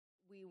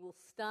will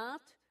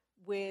start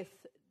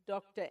with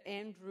Dr.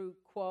 Andrew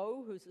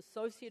Kuo, who's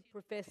Associate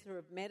Professor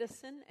of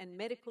Medicine and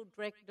Medical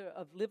Director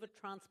of Liver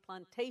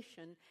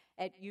Transplantation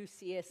at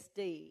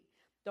UCSD.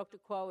 Dr.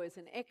 Kuo is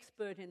an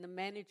expert in the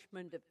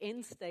management of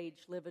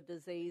end-stage liver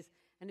disease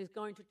and is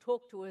going to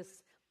talk to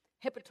us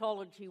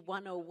Hepatology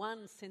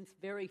 101, since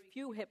very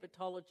few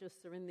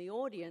hepatologists are in the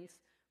audience,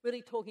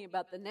 really talking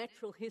about the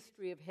natural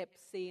history of Hep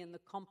C and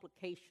the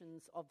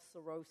complications of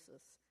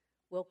cirrhosis.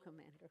 Welcome,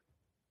 Andrew.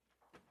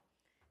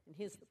 And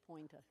here's the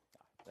pointer.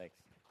 Thanks.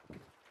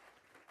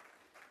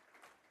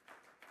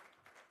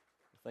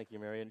 Thank you,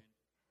 Marion.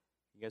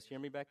 You guys hear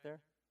me back there?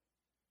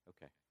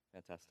 Okay,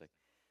 fantastic.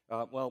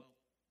 Well,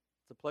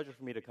 it's a pleasure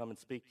for me to come and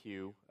speak to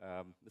you.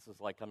 This is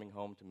like coming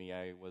home to me.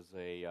 I was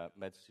a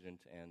med student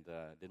and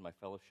did my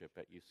fellowship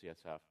at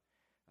UCSF,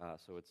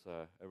 so it's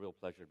a real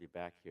pleasure to be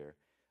back here.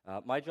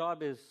 My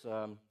job is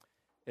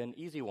an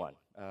easy one.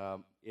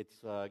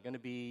 It's going to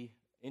be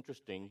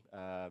interesting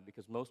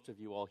because most of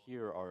you all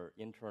here are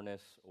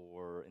internists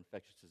or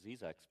infectious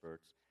disease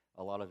experts,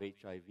 a lot of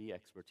HIV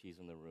expertise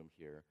in the room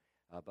here.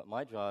 But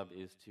my job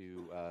is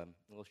to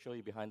we'll show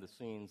you behind the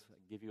scenes,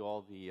 give you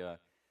all the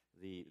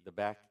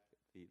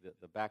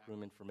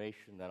backroom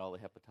information that all the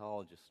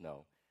hepatologists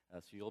know.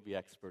 So you'll be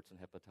experts in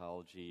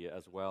hepatology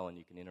as well, and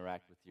you can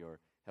interact with your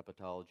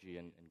hepatology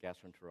and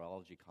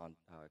gastroenterology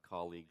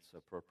colleagues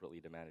appropriately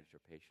to manage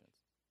your patients.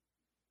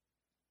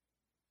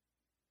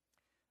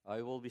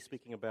 I will be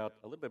speaking a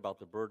little bit about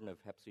the burden of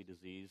Hep C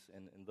disease,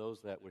 and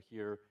those that were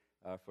here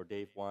for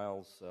Dave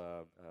Weil's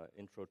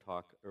intro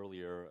talk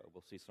earlier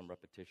will see some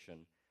repetition.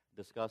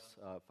 Discuss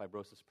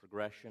fibrosis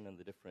progression and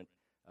the different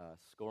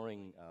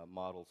scoring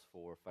models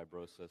for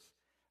fibrosis.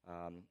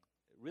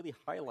 Really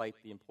highlight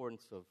the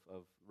importance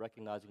of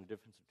recognizing the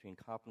difference between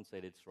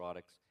compensated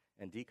cirrhotics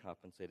and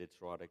decompensated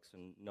cirrhotics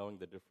and knowing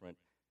the different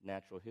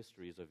natural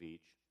histories of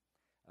each.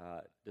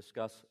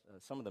 Discuss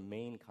some of the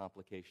main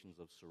complications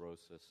of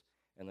cirrhosis,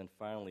 and then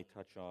finally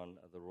touch on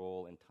the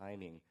role and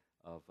timing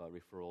of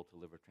referral to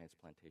liver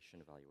transplantation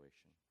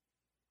evaluation.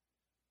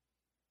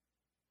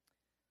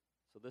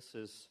 So this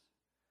is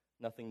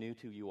nothing new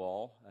to you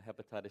all.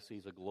 Hepatitis C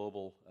is a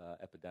global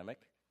epidemic.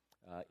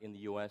 In the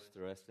U.S.,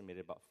 there are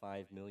estimated about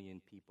 5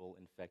 million people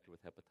infected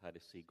with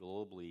hepatitis C.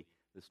 Globally,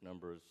 this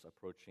number is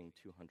approaching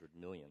 200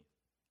 million.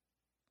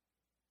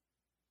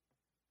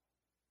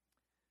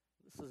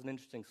 This is an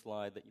interesting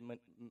slide that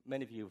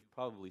many of you have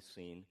probably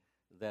seen,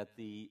 that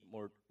the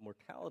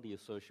mortality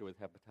associated with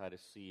hepatitis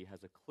C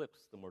has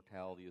eclipsed the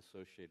mortality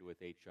associated with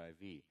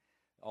HIV.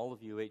 All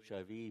of you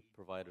HIV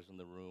providers in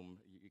the room,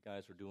 you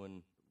guys are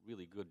doing a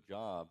really good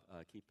job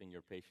keeping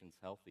your patients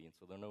healthy, and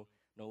so they're no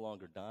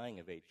longer dying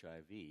of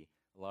HIV.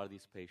 A lot of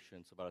these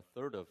patients, about a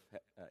third of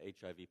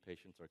HIV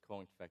patients are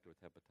co-infected with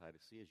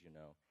hepatitis C, as you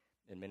know,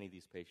 and many of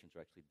these patients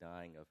are actually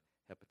dying of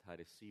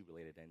hepatitis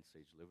C-related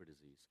end-stage liver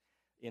disease.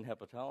 In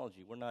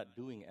hepatology, we're not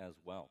doing as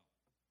well.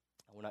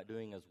 We're not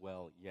doing as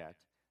well yet,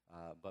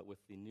 but with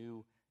the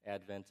new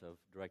advent of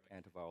direct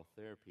antiviral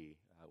therapy,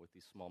 with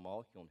these small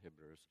molecule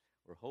inhibitors,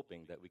 we're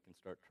hoping that we can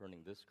start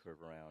turning this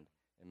curve around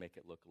and make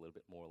it look a little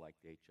bit more like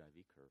the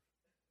HIV curve.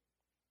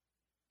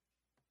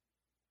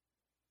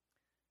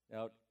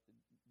 Now,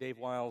 Dave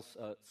Wiles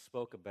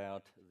spoke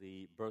about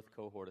the birth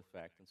cohort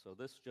effect, and so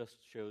this just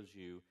shows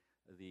you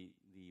the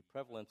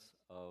prevalence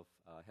of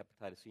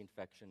hepatitis C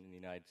infection in the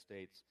United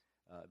States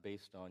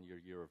based on your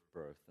year of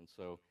birth. And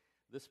so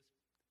this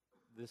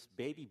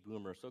baby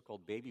boomer,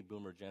 so-called baby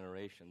boomer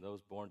generation,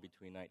 those born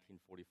between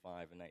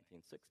 1945 and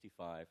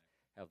 1965,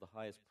 have the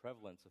highest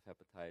prevalence of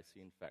hepatitis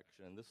C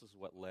infection, and this is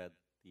what led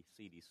the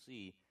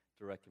CDC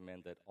to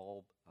recommend that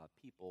all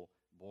people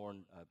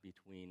born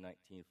between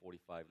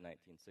 1945 and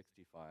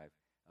 1965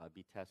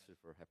 be tested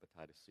for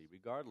hepatitis C,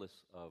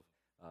 regardless of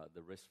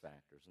the risk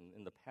factors. And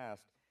in the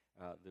past,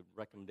 the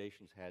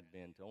recommendations had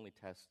been to only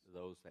test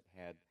those that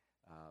had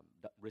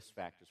risk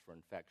factors for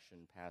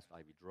infection, past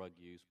IV drug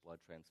use, blood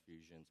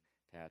transfusions,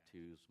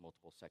 tattoos,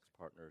 multiple sex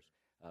partners.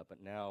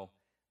 But now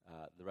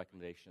the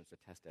recommendation is to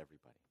test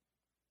everybody.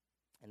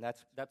 And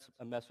that's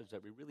a message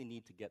that we really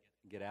need to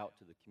get out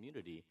to the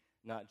community,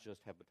 not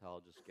just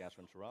hepatologists,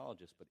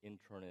 gastroenterologists, but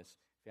internists,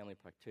 family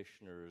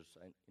practitioners,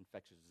 and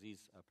infectious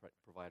disease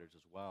providers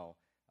as well,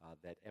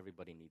 that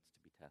everybody needs to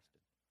be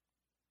tested.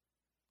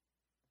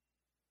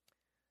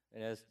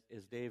 And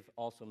as Dave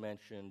also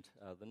mentioned,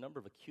 the number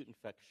of acute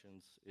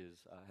infections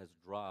has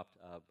dropped,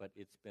 but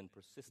it's been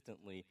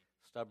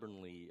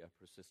stubbornly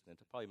persistent,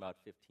 probably about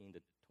 15 to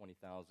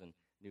 20,000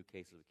 new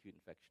cases of acute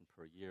infection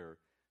per year.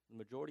 The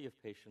majority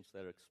of patients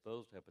that are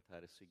exposed to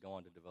hepatitis C go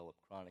on to develop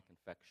chronic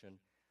infection.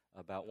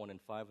 About 1 in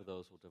 5 of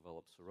those will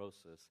develop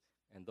cirrhosis,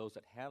 and those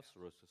that have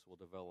cirrhosis will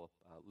develop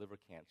liver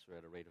cancer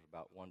at a rate of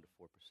about 1 to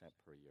 4%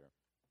 per year.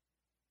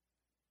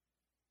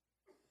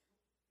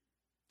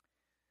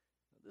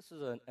 This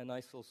is a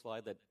nice little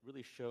slide that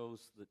really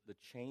shows the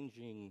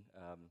changing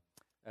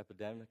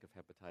epidemic of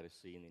hepatitis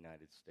C in the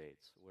United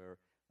States, where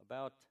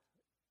about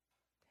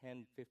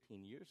 10,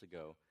 15 years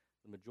ago,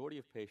 the majority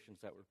of patients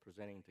that were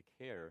presenting to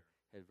care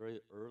had very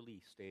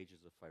early stages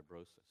of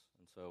fibrosis.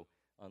 And so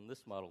on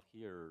this model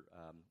here,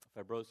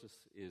 fibrosis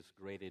is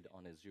graded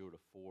on a 0 to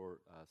 4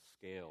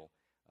 scale,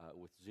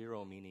 with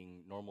 0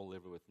 meaning normal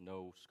liver with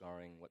no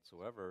scarring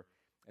whatsoever,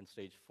 and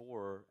stage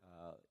 4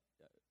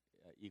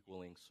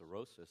 equaling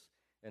cirrhosis.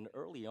 And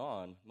early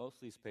on, most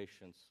of these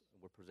patients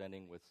were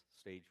presenting with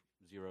stage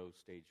 0,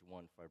 stage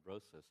 1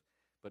 fibrosis.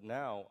 But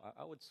now,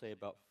 I would say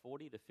about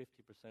 40 to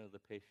 50% of the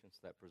patients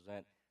that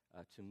present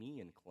to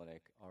me in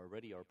clinic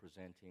already are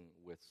presenting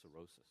with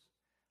cirrhosis.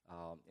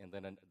 And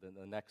then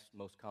the next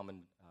most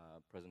common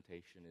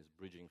presentation is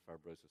bridging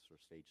fibrosis or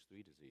stage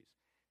 3 disease.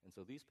 And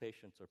so these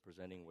patients are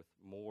presenting with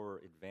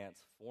more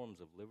advanced forms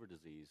of liver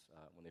disease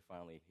when they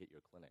finally hit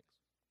your clinics.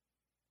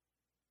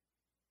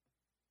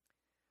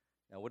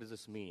 Now, what does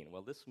this mean?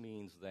 Well, this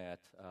means that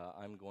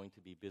I'm going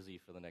to be busy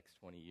for the next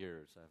 20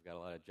 years. I've got a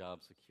lot of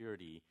job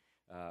security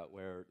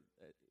where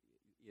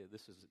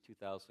this is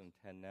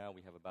 2010 now.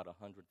 We have about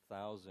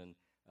 100,000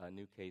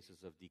 new cases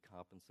of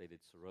decompensated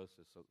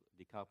cirrhosis. So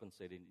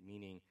decompensated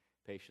meaning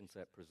patients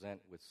that present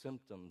with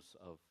symptoms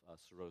of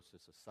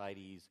cirrhosis,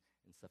 ascites,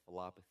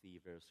 encephalopathy,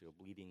 variceal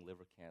bleeding,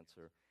 liver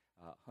cancer.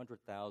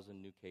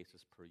 100,000 new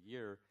cases per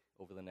year.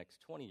 Over the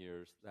next 20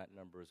 years, that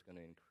number is going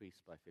to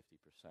increase by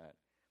 50%.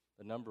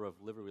 The number of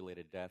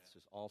liver-related deaths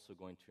is also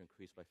going to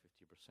increase by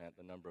 50%.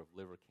 The number of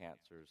liver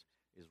cancers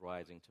is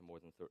rising to more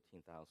than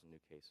 13,000 new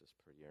cases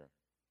per year.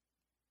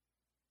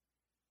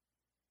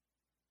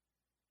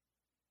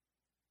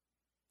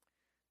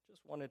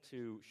 Just wanted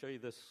to show you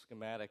this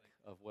schematic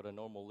of what a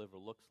normal liver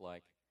looks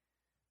like.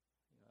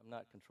 I'm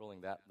not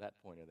controlling that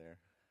pointer there.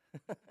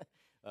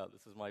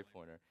 This is my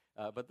pointer.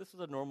 But this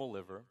is a normal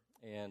liver,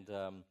 and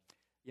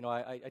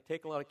I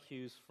take a lot of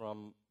cues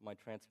from my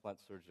transplant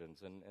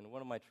surgeons, and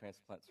one of my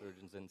transplant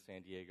surgeons in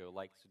San Diego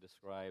likes to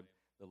describe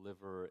the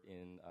liver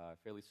in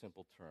fairly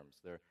simple terms.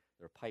 There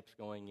are pipes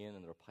going in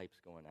and there are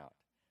pipes going out.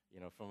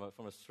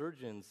 From a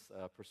surgeon's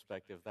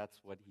perspective,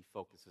 that's what he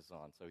focuses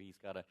on. So he's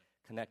got to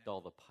connect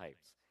all the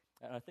pipes.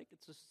 And I think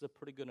it's just a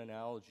pretty good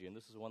analogy, and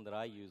this is one that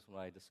I use when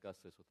I discuss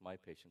this with my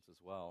patients as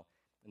well,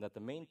 and that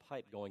the main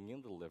pipe going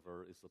into the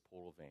liver is the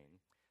portal vein.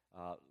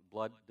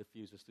 Blood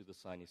diffuses through the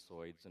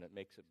sinusoids, and it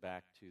makes it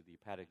back to the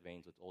hepatic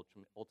veins, which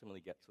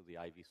ultimately get to the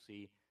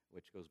IVC,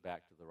 which goes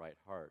back to the right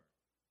heart.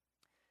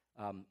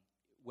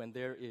 When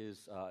there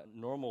is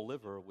normal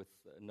liver with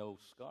no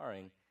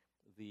scarring,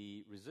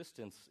 the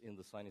resistance in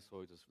the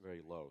sinusoids is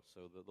very low.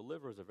 So the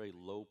liver is a very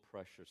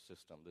low-pressure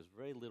system. There's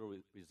very little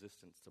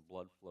resistance to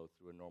blood flow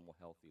through a normal,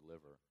 healthy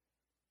liver.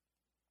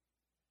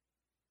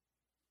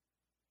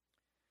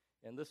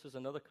 And this is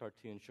another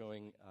cartoon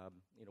showing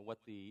what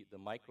the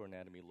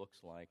microanatomy looks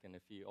like. And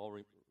if you all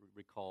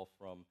recall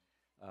from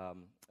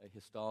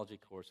histology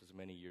courses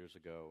many years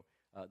ago,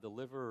 the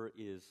liver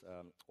is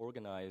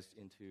organized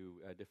into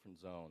different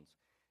zones.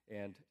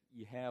 And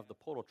you have the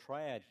portal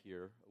triad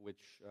here,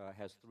 which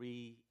has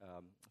three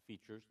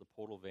features: the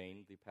portal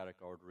vein, the hepatic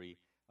artery,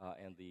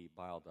 and the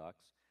bile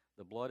ducts.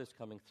 The blood is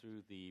coming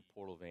through the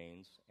portal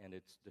veins, and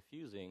it's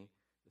diffusing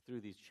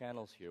through these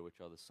channels here,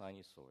 which are the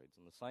sinusoids.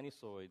 And the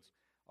sinusoids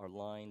are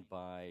lined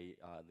by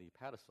the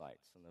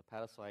hepatocytes, and the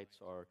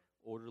hepatocytes are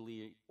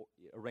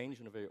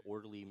arranged in a very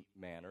orderly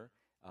manner,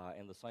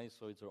 and the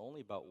sinusoids are only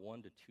about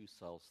 1 to 2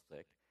 cells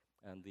thick,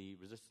 and the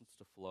resistance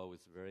to flow is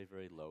very,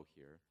 very low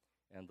here.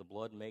 And the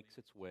blood makes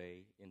its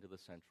way into the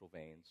central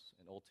veins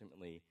and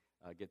ultimately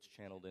gets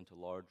channeled into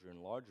larger and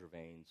larger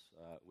veins,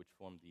 which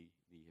form the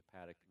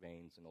hepatic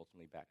veins and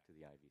ultimately back to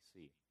the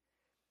IVC.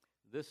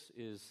 This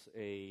is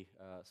a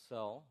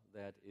cell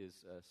that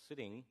is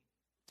sitting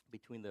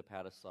between the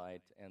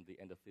hepatocyte and the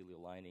endothelial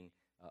lining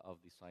of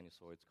the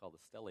sinusoids, called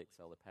the stellate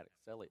cell, the hepatic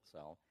stellate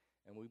cell.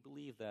 And we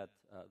believe that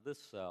this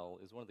cell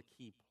is one of the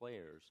key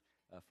players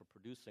for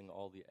producing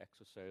all the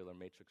extracellular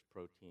matrix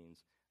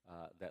proteins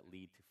that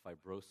lead to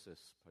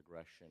fibrosis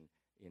progression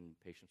in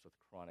patients with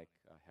chronic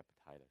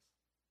hepatitis.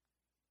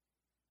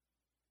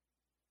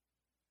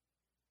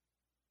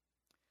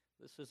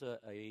 This is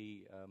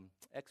a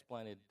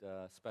explanted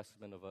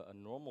specimen of a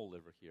normal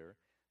liver here,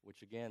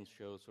 which again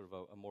shows sort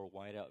of a more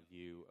wide-out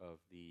view of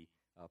the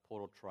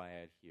portal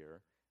triad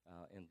here,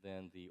 and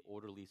then the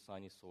orderly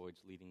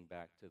sinusoids leading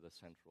back to the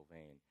central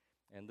vein.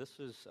 And this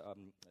is,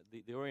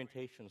 the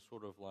orientation is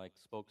sort of like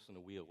spokes in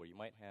a wheel, where you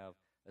might have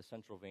a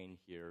central vein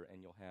here,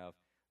 and you'll have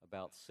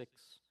about 6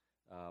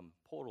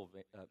 portal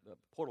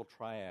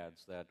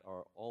triads that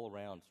are all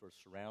around, sort of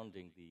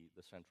surrounding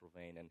the central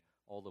vein, and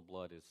all the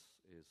blood is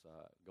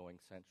going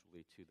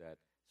centrally to that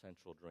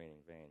central draining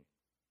vein.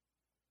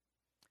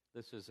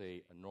 This is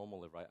a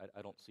normal liver.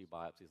 I don't see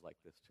biopsies like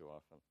this too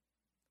often.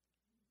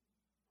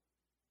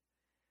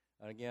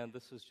 And again,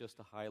 this is just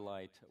to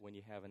highlight when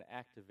you have an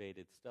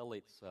activated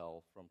stellate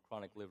cell from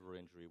chronic liver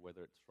injury,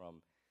 whether it's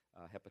from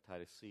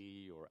hepatitis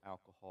C or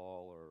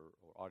alcohol or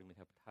autoimmune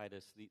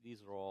hepatitis.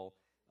 These are all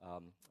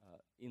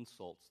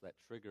insults that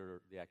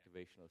trigger the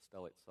activation of the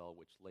stellate cell,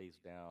 which lays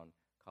down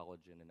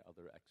collagen and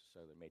other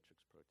extracellular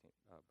matrix protein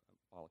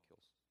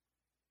molecules.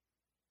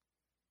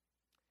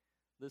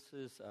 This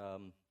is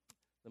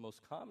the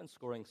most common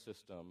scoring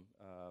system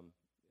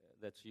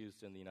that's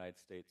used in the United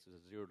States is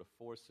a 0 to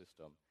 4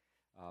 system.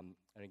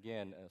 And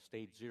again,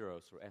 stage 0,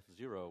 so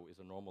F0, is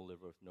a normal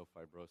liver with no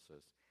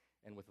fibrosis.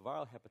 And with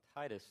viral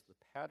hepatitis, the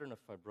pattern of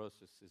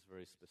fibrosis is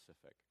very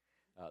specific.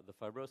 The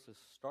fibrosis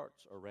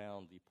starts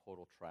around the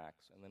portal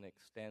tracts and then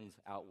extends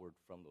outward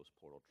from those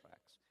portal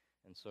tracts.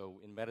 And so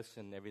in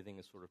medicine, everything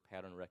is sort of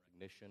pattern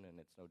recognition, and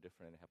it's no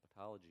different in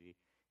hepatology.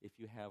 If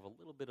you have a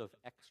little bit of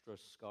extra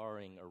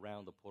scarring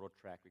around the portal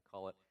tract, we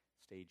call it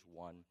stage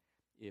 1.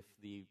 If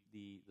the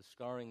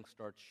scarring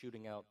starts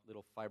shooting out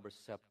little fibrous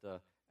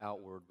septa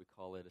outward, we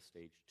call it a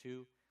stage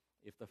 2.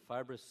 If the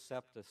fibrous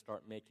septa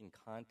start making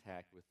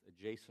contact with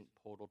adjacent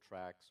portal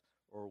tracts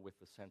or with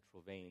the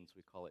central veins,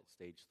 we call it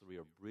stage 3,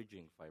 or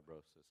bridging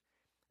fibrosis.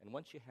 And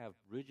once you have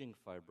bridging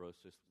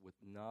fibrosis with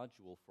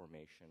nodule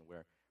formation,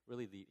 where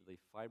really the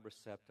fibrous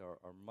septa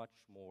are much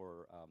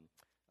more,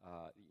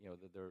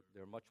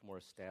 they're much more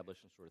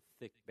established in sort of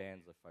thick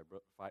bands of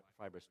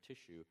fibrous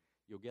tissue,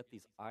 you'll get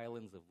these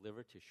islands of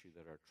liver tissue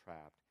that are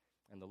trapped.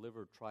 And the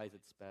liver tries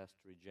its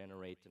best to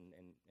regenerate,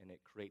 and it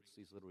creates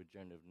these little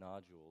regenerative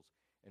nodules.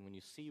 And when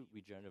you see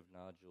regenerative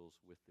nodules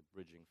with the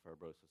bridging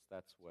fibrosis,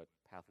 that's what,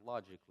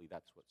 pathologically,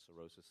 that's what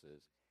cirrhosis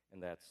is,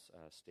 and that's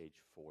stage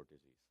 4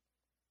 disease.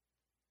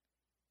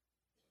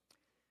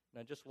 And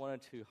I just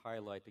wanted to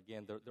highlight,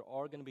 again, there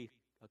are going to be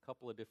a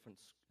couple of different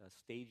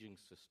staging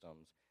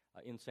systems.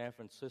 In San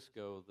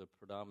Francisco, the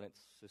predominant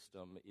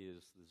system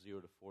is the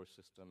 0 to 4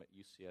 system. At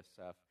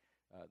UCSF,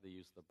 they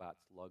use the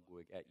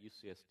Batts-Ludwig. At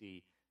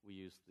UCSD, we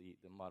use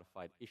the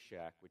modified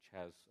ISHAC, which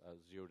has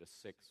 0 to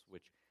 6,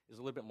 which is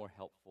a little bit more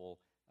helpful,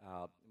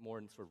 more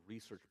in sort of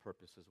research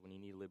purposes when you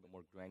need a little bit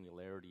more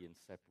granularity in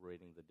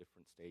separating the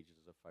different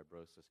stages of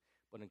fibrosis.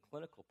 But in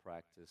clinical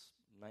practice,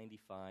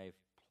 95+%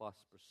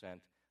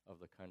 of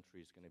the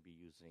country is going to be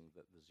using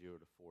the 0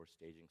 to 4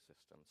 staging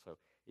system. So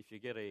if you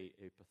get a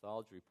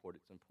pathology report,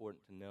 it's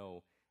important to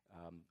know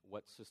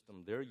what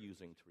system they're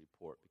using to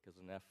report, because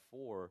an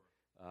F4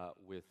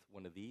 with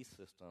one of these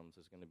systems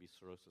is going to be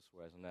cirrhosis,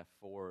 whereas an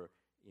F4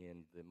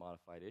 in the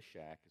modified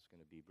ISHAC is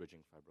going to be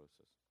bridging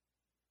fibrosis.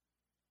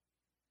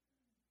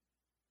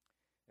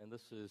 And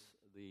this is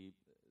the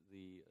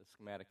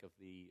schematic of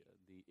the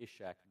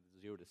ISHAC,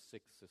 the 0 to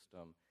 6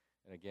 system.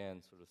 And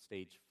again, sort of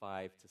stage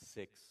 5 to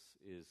 6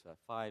 is,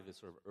 5 is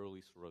sort of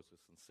early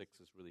cirrhosis, and 6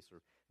 is really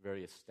sort of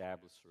very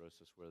established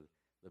cirrhosis, where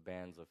the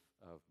bands of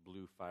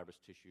blue fibrous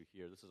tissue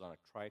here, this is on a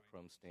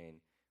trichrome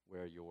stain,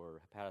 where your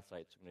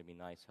hepatocytes are going to be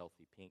nice,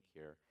 healthy pink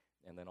here,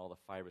 and then all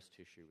the fibrous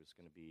tissue is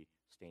going to be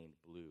stained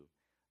blue.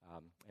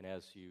 And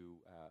as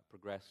you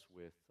progress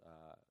with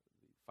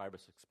the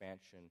fibrous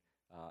expansion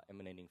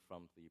emanating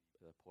from the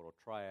portal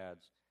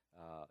triads,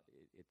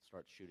 it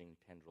starts shooting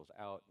tendrils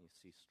out, and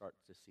you start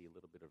to see a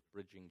little bit of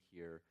bridging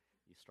here.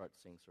 You start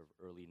seeing sort of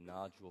early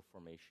nodule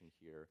formation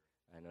here,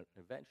 and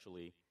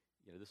eventually,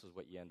 this is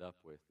what you end up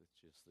with,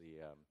 which is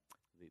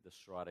the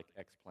cirrhotic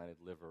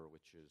explanted liver,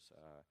 which is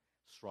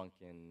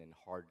shrunken and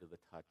hard to the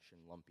touch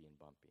and lumpy and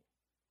bumpy.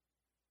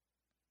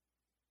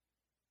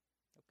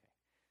 Okay,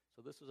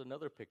 so this is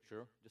another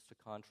picture, just to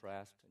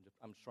contrast, and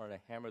I'm just trying to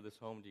hammer this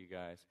home to you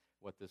guys,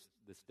 what this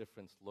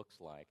difference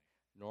looks like.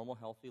 Normal,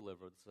 healthy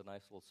liver, this is a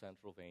nice little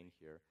central vein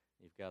here.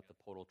 You've got the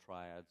portal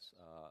triads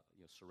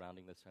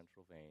surrounding the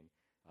central vein.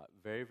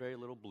 Very, very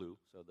little blue,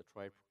 so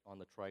on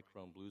the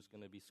trichrome, blue is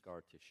going to be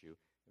scar tissue.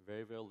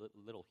 Very, very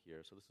little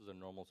here, so this is a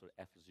normal sort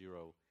of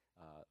F0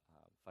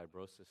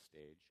 fibrosis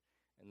stage.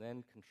 And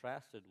then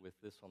contrasted with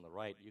this on the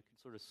right, you can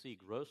sort of see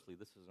grossly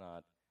they're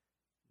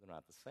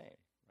not the same,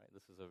 right?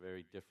 This is a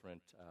very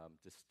different,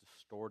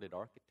 distorted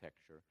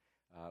architecture,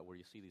 where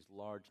you see these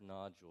large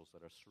nodules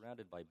that are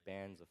surrounded by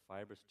bands of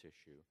fibrous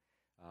tissue.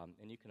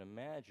 And you can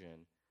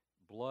imagine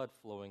blood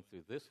flowing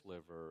through this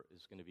liver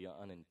is going to be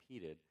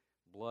unimpeded.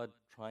 Blood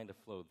trying to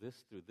flow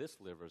through this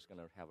liver is going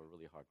to have a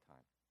really hard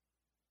time.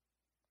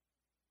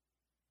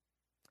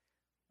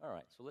 All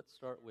right, so let's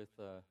start with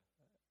a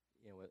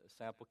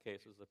sample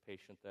case. This is a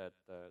patient that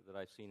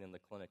I've seen in the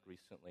clinic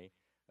recently,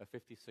 a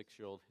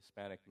 56-year-old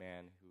Hispanic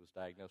man who was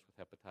diagnosed with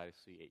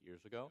hepatitis C 8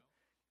 years ago.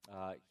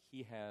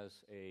 He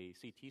has a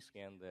CT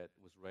scan that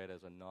was read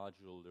as a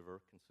nodular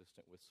liver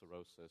consistent with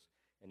cirrhosis,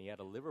 and he had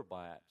a liver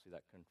biopsy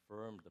that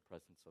confirmed the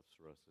presence of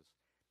cirrhosis.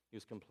 He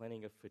was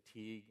complaining of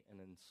fatigue and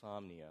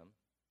insomnia,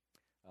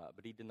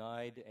 but he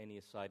denied any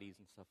ascites,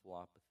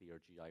 encephalopathy,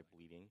 or GI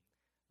bleeding.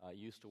 He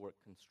used to work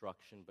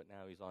construction, but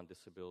now he's on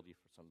disability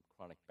for some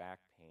chronic back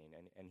pain.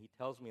 And he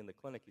tells me in the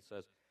clinic, he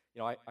says,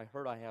 I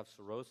heard I have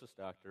cirrhosis,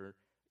 doctor.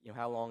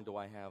 How long do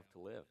I have to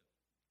live?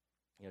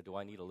 Do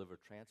I need a liver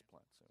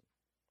transplant soon?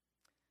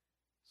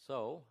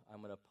 So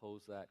I'm going to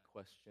pose that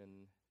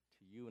question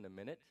to you in a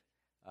minute.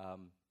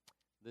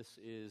 This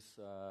is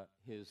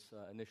his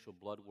initial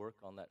blood work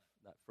on that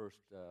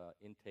first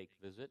intake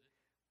visit.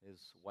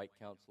 His white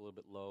count's a little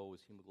bit low,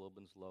 his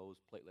hemoglobin's low,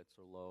 his platelets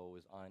are low,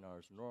 his INR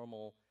is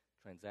normal,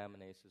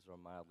 transaminases are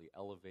mildly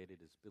elevated,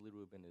 his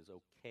bilirubin is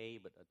okay,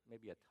 but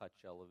maybe a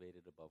touch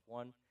elevated above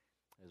 1.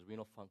 His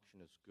renal function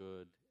is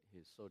good,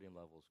 his sodium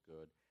level is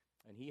good,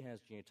 and he has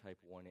genotype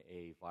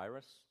 1A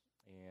virus,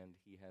 and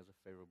he has a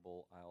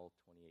favorable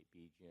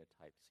IL-28B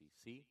genotype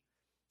CC.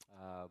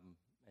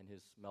 And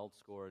his MELD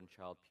score and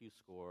Child-Pugh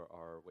score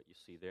are what you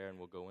see there, and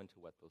we'll go into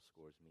what those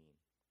scores mean.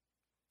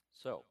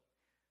 So,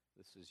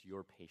 this is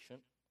your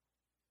patient.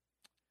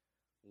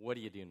 What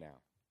do you do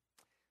now?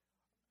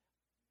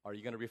 Are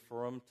you going to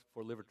refer him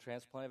for liver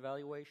transplant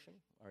evaluation?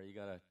 Are you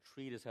going to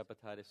treat his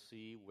hepatitis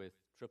C with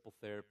triple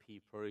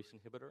therapy protease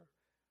inhibitor?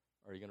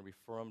 Are you going to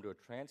refer him to a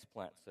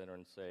transplant center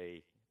and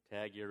say,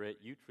 tag, you're it,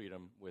 you treat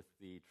him with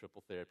the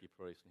triple therapy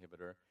protease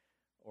inhibitor?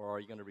 Or are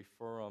you going to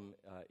refer them,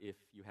 if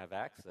you have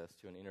access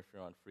to an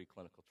interferon-free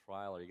clinical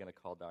trial, are you going to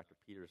call Dr.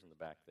 Peters in the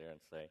back there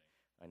and say,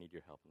 I need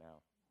your help now?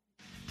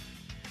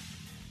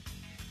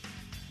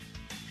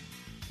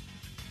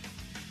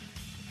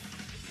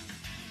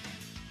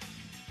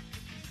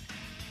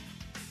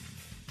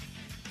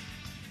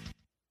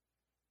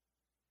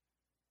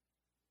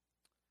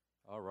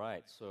 All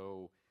right,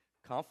 so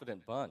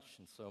confident bunch,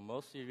 and so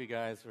most of you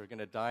guys are going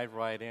to dive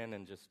right in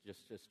and just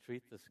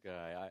treat this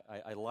guy.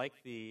 I like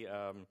the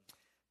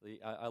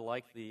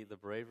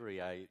bravery.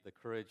 The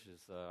courage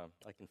is.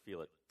 I can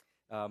feel it.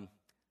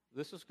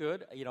 This is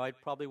good. I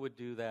probably would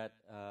do that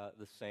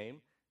the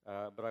same,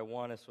 but I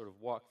want to sort of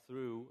walk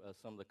through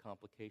some of the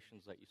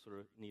complications that you sort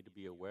of need to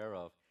be aware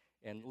of.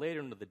 And later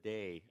into the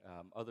day,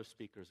 other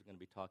speakers are going to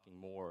be talking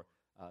more,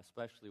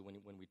 especially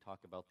when we talk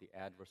about the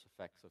adverse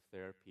effects of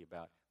therapy,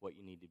 about what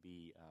you need to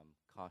be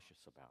cautious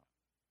about.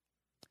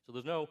 So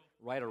there's no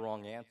right or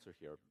wrong answer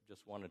here.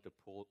 Just wanted to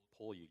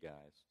pull you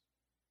guys.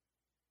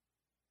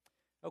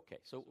 Okay,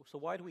 so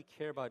why do we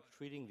care about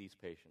treating these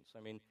patients?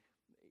 I mean,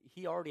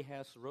 he already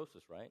has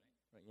cirrhosis, right?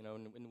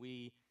 And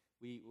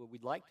what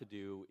we'd like to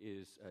do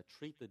is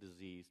treat the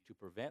disease to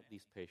prevent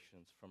these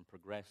patients from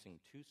progressing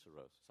to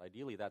cirrhosis.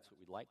 Ideally, that's what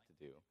we'd like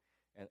to do.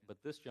 But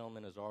this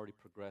gentleman has already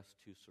progressed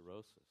to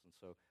cirrhosis. And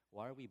so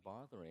why are we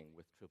bothering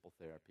with triple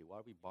therapy? Why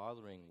are we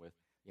bothering with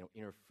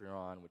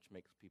interferon, which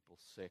makes people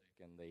sick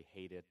and they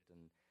hate it,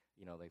 and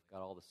they've got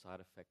all the side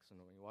effects? And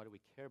why do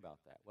we care about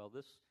that? Well,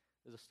 this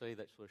is a study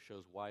that sort of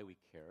shows why we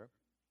care.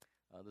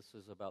 This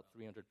is about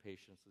 300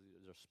 patients.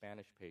 These are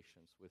Spanish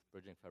patients with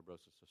bridging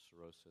fibrosis or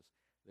cirrhosis.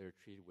 They were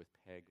treated with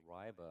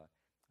PEG-RIBA.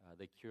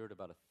 They cured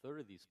about a third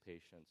of these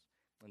patients,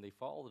 and they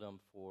followed them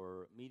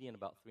for median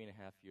about 3.5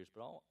 years,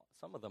 but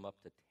some of them up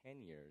to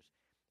 10 years.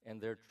 And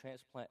their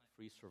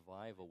transplant-free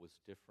survival was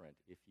different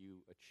if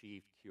you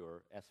achieved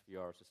cure,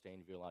 SVR,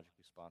 sustained virologic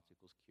response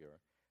equals cure,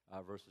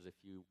 versus if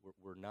you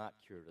were not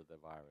cured of the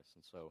virus.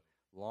 And so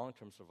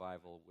long-term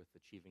survival with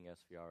achieving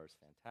SVR is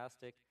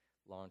fantastic.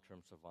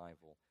 Long-term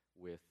survival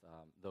with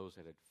those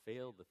that had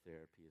failed the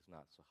therapy is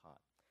not so hot.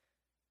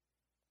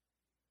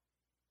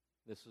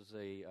 This is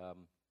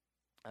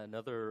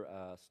another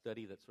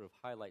study that sort of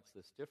highlights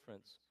this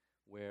difference,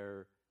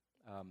 where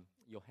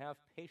you'll have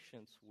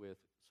patients with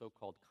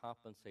so-called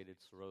compensated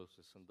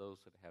cirrhosis and those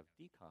that have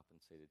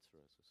decompensated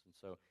cirrhosis. And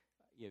so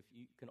if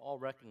you can all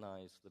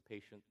recognize the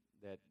patient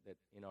that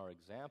in our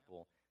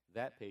example,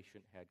 that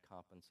patient had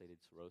compensated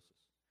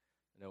cirrhosis.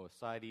 No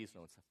ascites,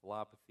 no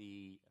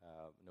encephalopathy,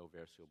 no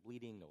variceal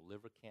bleeding, no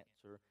liver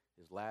cancer.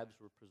 His labs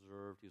were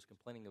preserved. He was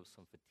complaining of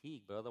some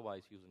fatigue, but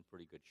otherwise he was in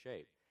pretty good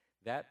shape.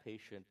 That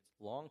patient's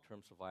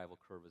long-term survival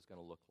curve is going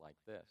to look like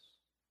this.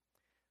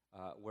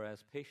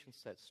 Whereas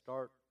patients that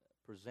start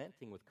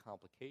presenting with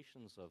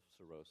complications of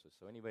cirrhosis,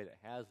 so anybody that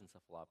has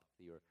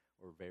encephalopathy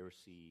or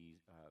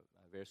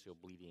variceal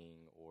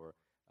bleeding or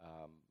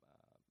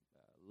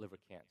liver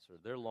cancer,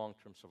 their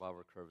long-term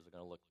survival curves are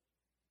going to look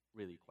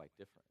really quite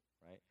different,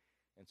 right?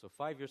 And so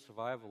 5-year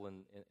survival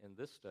in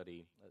this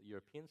study,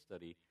 European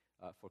study,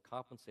 for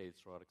compensated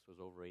cirrhotics was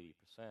over 80%.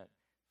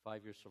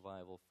 5-year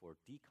survival for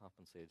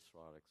decompensated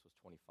cirrhotics was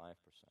 25%.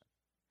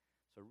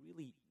 So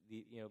really,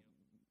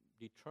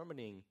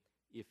 determining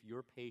if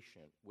your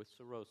patient with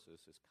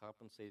cirrhosis is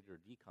compensated or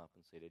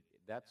decompensated,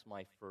 that's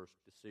my first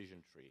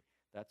decision tree.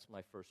 That's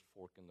my first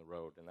fork in the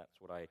road, and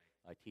that's what I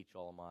teach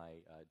all my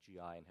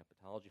GI and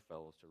hepatology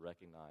fellows to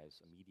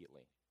recognize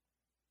immediately.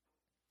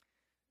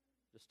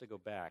 Just to go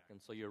back, and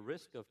so your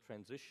risk of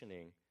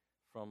transitioning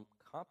from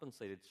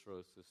compensated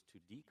cirrhosis to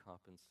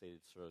decompensated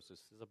cirrhosis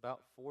is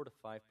about 4 to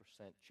 5%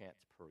 chance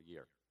per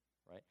year,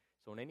 right?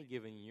 So in any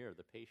given year,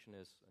 the patient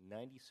has a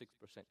 96%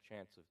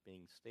 chance of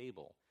being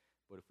stable.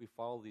 But if we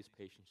follow these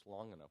patients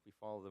long enough, we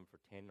follow them for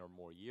 10 or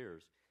more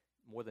years,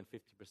 more than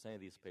 50% of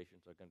these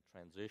patients are going to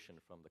transition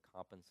from the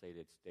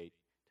compensated state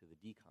to the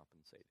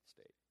decompensated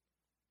state.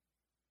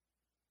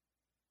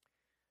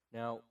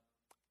 Now,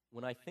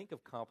 when I think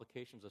of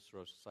complications of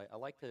cirrhosis,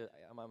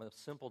 I'm a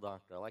simple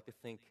doctor. I like to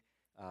think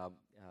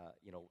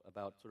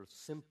about sort of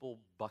simple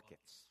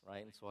buckets,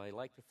 right? And so I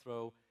like to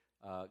throw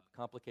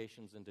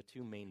complications into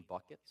two main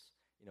buckets.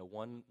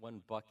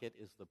 One bucket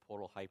is the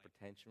portal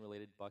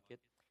hypertension-related bucket,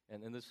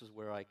 and this is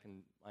where I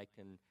can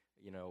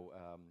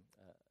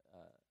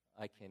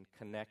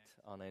connect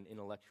on an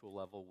intellectual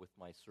level with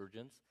my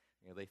surgeons.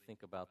 They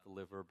think about the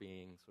liver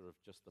being sort of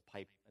just the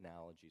pipe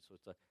analogy. So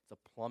it's a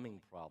plumbing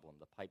problem.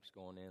 The pipe's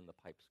going in, the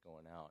pipe's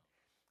going out.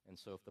 And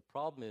so if the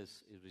problem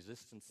is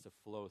resistance to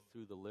flow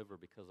through the liver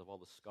because of all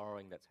the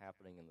scarring that's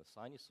happening in the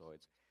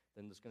sinusoids,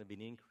 then there's going to be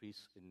an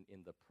increase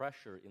in the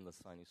pressure in the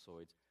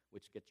sinusoids,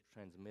 which gets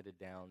transmitted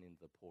down in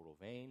the portal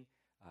vein.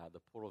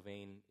 The portal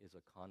vein is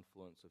a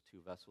confluence of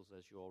two vessels,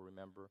 as you all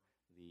remember,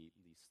 the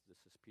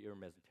superior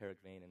mesenteric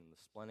vein and the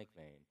splenic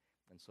vein.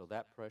 And so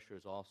that pressure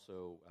is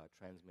also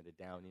transmitted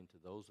down into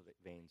those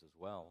veins as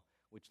well,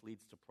 which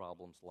leads to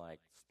problems like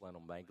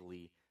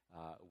splenomegaly,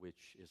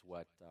 which is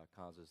what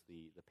causes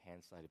the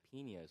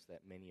pancytopenias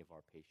that many of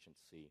our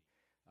patients see.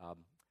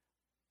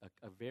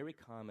 A very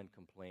common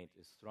complaint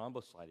is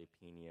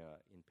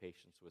thrombocytopenia in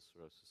patients with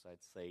cirrhosis.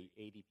 I'd say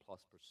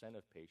 80+%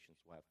 of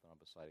patients will have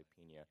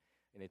thrombocytopenia.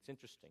 And it's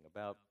interesting,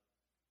 about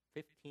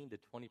 15 to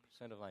 20%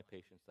 of my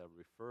patients that are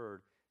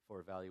referred for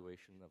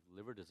evaluation of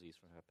liver disease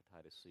from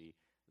hepatitis C,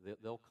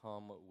 they'll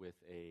come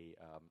with a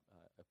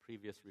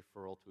previous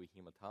referral to a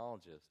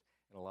hematologist.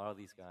 And a lot of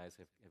these guys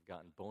have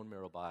gotten bone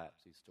marrow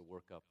biopsies to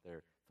work up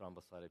their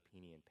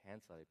thrombocytopenia and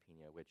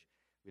pancytopenia, which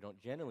we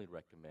don't generally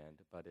recommend,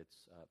 but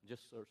it's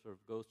just sort of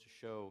goes to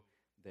show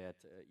that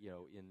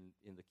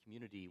in the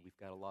community we've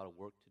got a lot of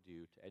work to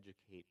do to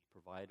educate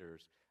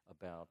providers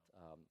about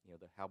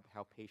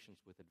how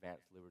patients with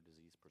advanced liver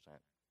disease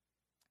present,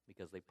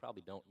 because they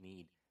probably don't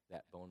need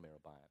that bone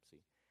marrow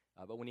biopsy.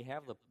 But when you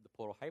have the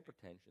portal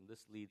hypertension,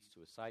 this leads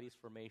to ascites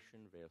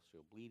formation,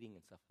 variceal bleeding,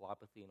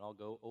 encephalopathy, and I'll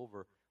go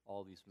over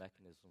all these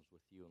mechanisms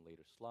with you in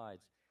later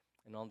slides.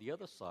 And on the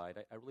other side,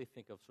 I really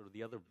think of sort of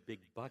the other big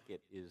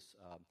bucket is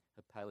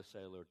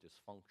hepatocellular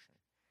dysfunction.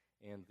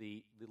 And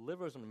the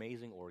liver is an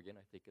amazing organ.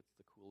 I think it's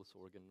the coolest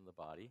organ in the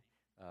body.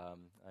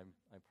 I'm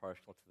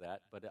partial to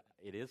that, but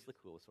it is the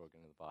coolest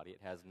organ in the body.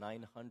 It has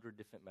 900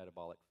 different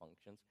metabolic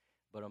functions,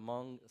 but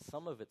among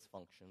some of its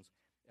functions,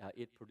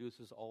 it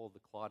produces all of the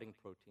clotting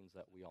proteins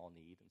that we all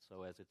need. And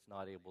so as it's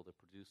not able to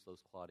produce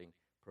those clotting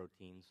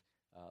proteins,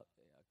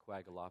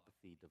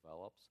 coagulopathy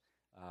develops.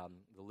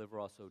 The liver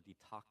also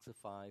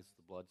detoxifies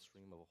the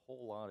bloodstream of a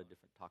whole lot of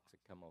different toxic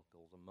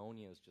chemicals.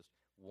 Ammonia is just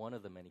one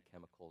of the many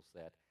chemicals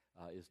that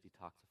is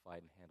detoxified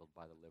and handled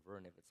by the liver.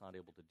 And if it's not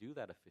able to do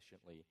that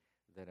efficiently,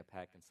 then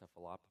hepatic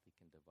encephalopathy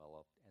can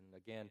develop. And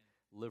again,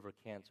 liver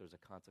cancer is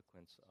a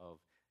consequence of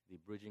the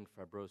bridging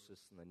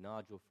fibrosis and the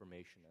nodule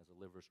formation as the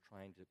liver is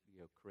trying to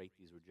create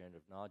these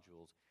regenerative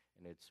nodules,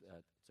 and it's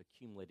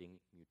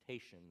accumulating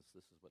mutations.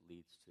 This is what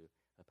leads to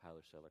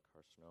hepatocellular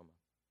carcinoma.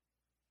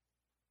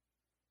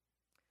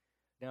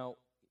 Now,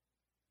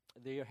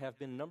 there have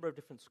been a number of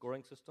different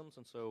scoring systems,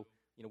 and so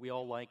we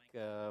all like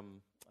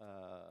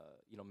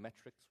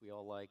metrics. We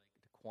all like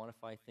to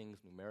quantify things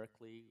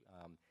numerically,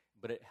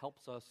 but it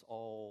helps us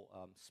all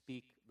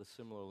speak the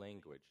similar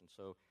language. And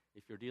so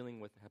if you're dealing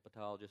with a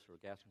hepatologist or a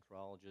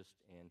gastroenterologist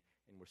and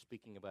we're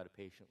speaking about a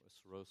patient with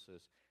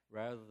cirrhosis,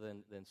 rather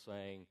than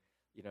saying,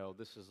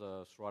 this is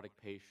a cirrhotic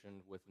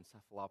patient with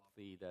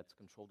encephalopathy that's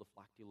controlled with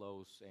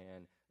lactulose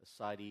and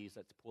ascites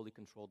that's poorly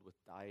controlled with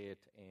diet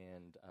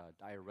and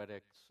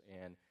diuretics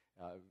and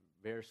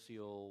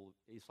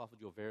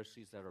esophageal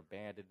varices that are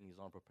banded and he's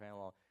on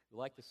propranolol, we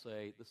like to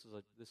say this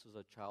is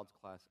a child's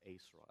class A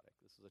cirrhotic,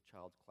 this is a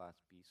child's class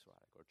B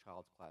cirrhotic, or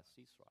child's class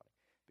C cirrhotic,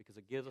 because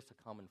it gives us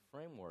a common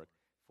framework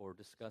for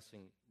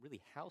discussing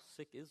really how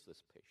sick is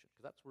this patient,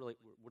 because that's really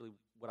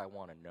what I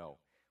want to know.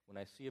 When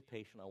I see a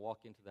patient, I walk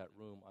into that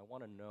room, I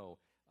want to know,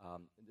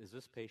 is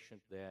this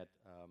patient that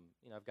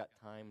I've got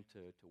time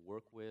to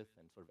work with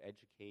and sort of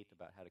educate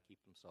about how to keep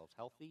themselves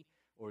healthy,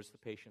 or is the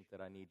patient that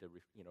I need to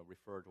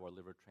refer to our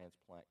liver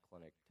transplant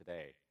clinic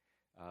today?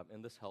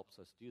 And this helps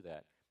us do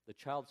that. The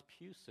Child's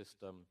Pew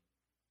system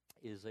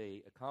is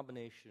a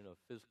combination of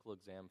physical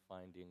exam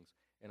findings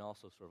and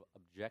also sort of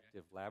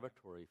objective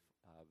laboratory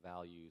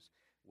values,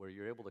 where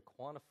you're able to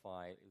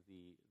quantify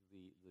the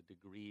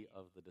degree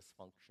of the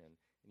dysfunction,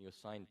 and you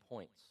assign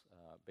points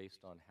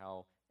based on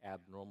how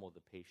abnormal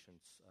the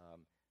patient's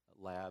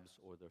labs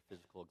or their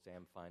physical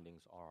exam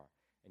findings are.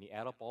 And you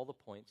add up all the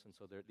points, and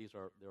so there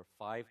are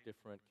 5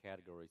 different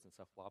categories: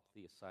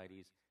 encephalopathy,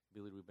 ascites,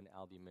 bilirubin,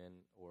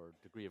 albumin, or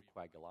degree of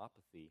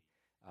coagulopathy.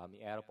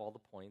 You add up all the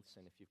points,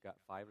 and if you've got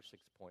 5 or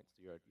 6 points,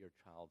 you're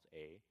child's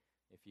A.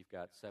 If you've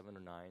got 7 or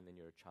 9, then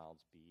you're a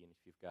child's B, and if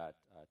you've got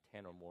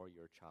 10 or more,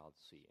 you're a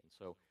child's C. And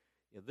so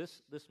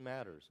this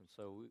matters. And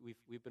so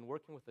we've been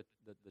working with the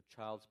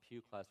Child's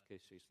Pew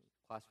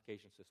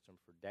classification system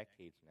for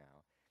decades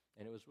now,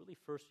 and it was really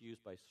first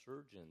used by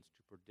surgeons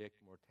to predict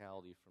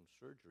mortality from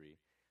surgery.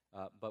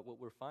 But what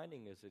we're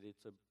finding is that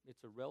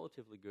it's a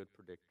relatively good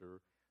predictor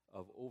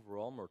of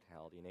overall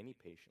mortality in any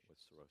patient with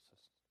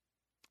cirrhosis.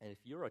 And if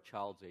you're a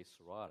child's A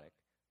cirrhotic,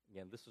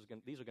 again,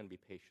 these are going to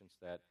be patients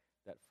that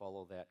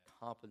follow that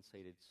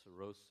compensated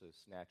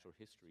cirrhosis natural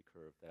history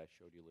curve that I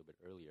showed you a little bit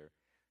earlier.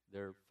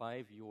 Their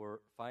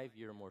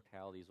 5-year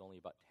mortality is only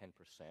about 10%.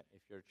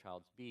 If you're a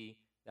child's B,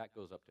 that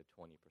goes up to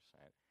 20%.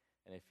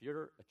 And if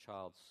you're a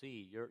child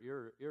C,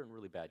 you're in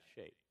really bad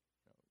shape.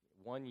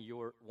 1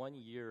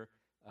 year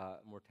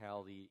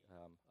mortality,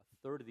 a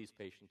third of these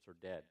patients are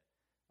dead,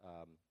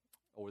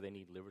 or they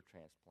need liver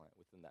transplant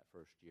within that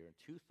first year, and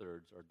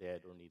 2/3 are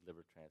dead or need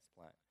liver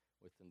transplant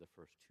within the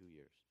first 2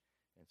 years.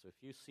 And so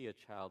if you see a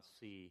child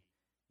C,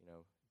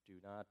 do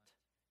not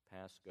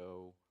pass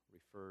go,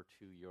 refer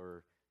to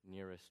your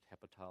nearest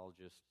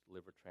hepatologist,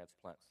 liver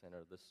transplant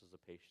center. This is a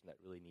patient that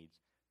really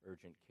needs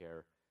urgent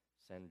care.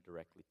 Send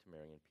directly to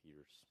Marion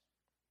Peters.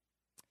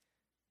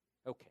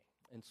 Okay,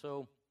 and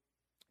so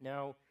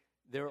now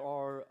there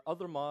are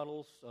other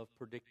models of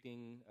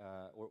predicting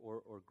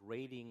or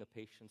grading a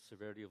patient's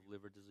severity of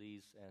liver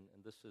disease,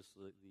 and this is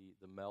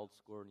the MELD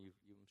score, and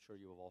I'm sure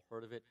you have all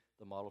heard of it,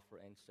 the model for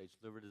end-stage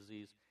liver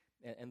disease.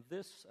 And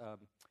this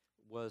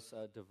was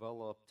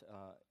developed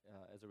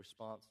as a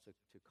response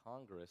to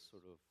Congress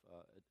sort of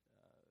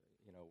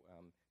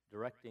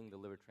directing the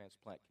liver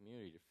transplant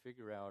community to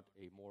figure out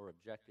a more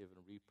objective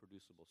and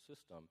reproducible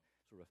system,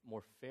 sort of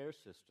more fair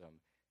system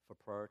for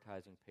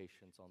prioritizing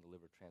patients on the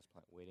liver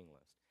transplant waiting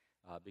list.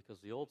 Because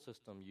the old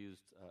system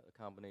used a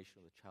combination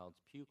of the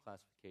child's Pew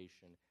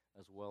classification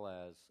as well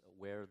as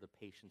where the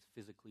patients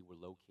physically were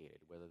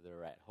located, whether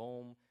they're at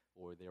home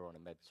or they're on a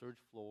med-surg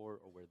floor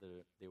or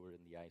whether they were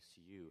in the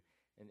ICU.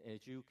 And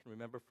as you can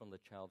remember from the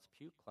child's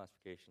Pew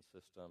classification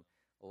system,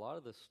 a lot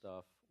of this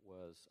stuff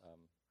was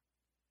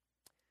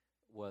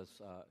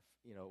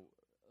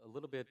a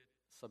little bit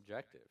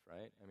subjective,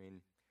 right? I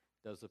mean,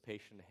 does the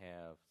patient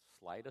have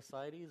slight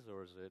ascites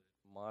or is it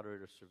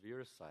moderate or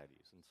severe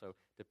ascites? And so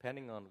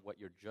depending on what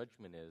your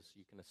judgment is,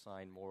 you can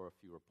assign more or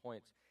fewer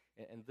points.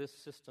 And this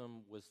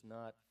system was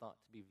not thought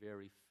to be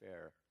very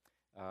fair.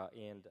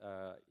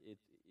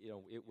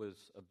 It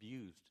was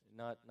abused.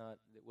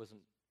 It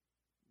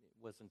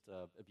wasn't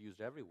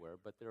abused everywhere,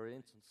 but there are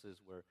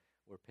instances where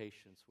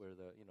patients, where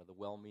the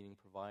well-meaning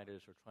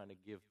providers are trying to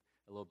give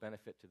a little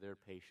benefit to their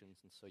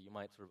patients, and so you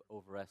might sort of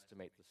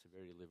overestimate the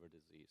severity of liver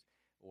disease.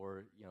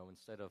 Or,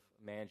 instead of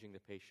managing the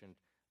patient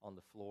on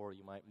the floor,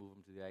 you might move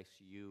them to the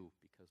ICU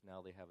because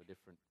now they have a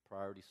different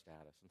priority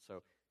status. And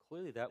so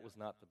clearly that was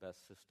not the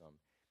best system.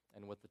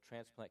 And what the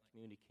transplant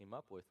community came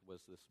up with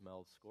was this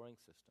MELD scoring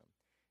system.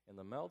 And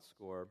the MELD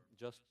score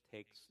just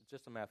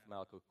a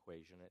mathematical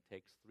equation. It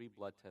takes 3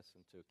 blood tests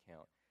into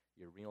account,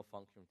 your renal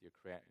function with your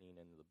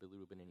creatinine and the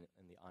bilirubin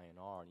and the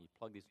INR, and you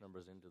plug these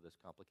numbers into this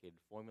complicated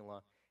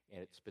formula, and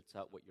it spits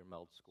out what your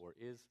MELD score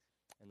is.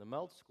 And the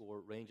MELD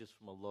score ranges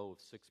from a low of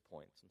 6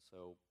 points. And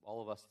so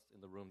all of us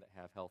in the room that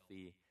have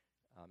healthy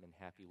and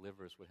happy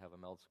livers would have a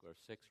MELD score of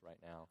 6 right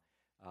now.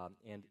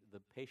 And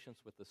the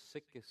patients with the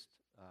sickest,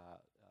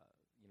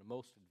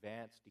 most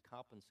advanced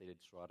decompensated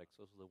cirrhotics,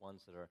 those are the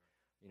ones that are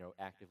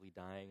actively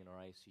dying in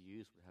our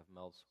ICUs, would have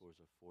MELD scores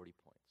of 40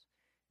 points.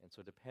 And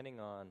so depending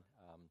on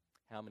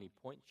how many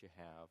points you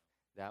have,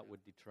 that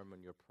would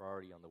determine your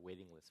priority on the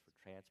waiting list for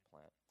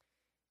transplant.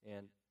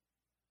 And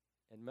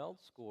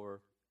MELD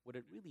score, what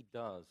it really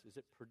does is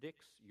it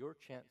predicts your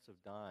chance of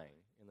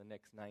dying in the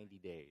next 90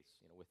 days,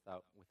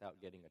 without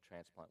getting a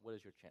transplant. What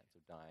is your chance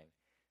of dying?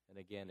 And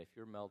again, if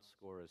your MELD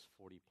score is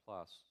 40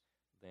 plus,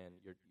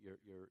 then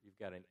you've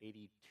got an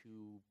 82%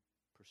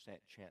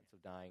 chance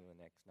of dying in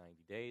the next 90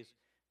 days.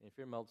 And if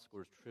your MELD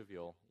score is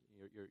trivial,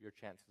 your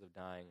chances of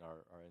dying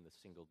are in the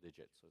single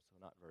digits, so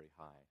not very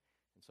high.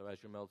 And so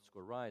as your MELD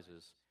score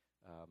rises,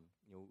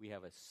 we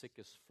have a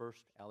sickest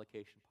first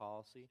allocation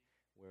policy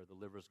where the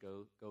livers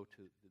go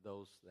to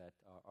those that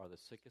are the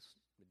sickest.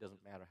 It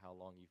doesn't matter how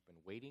long you've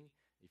been waiting.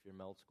 If your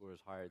MELD score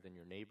is higher than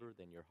your neighbor,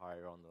 then you're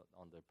higher on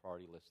the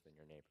priority list than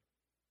your neighbor.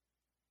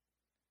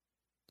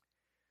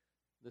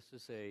 This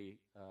is a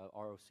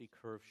ROC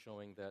curve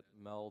showing that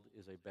MELD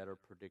is a better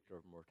predictor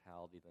of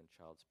mortality than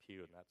child's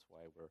Pew, and that's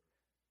why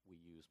we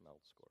use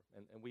MELD score.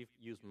 And we've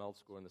used MELD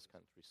score in this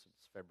country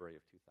since February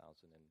of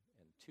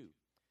 2002.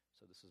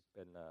 So this has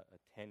been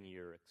a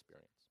 10-year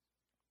experience.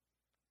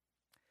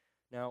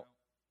 Now,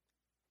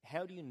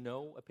 how do you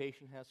know a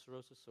patient has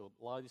cirrhosis? So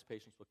a lot of these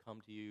patients will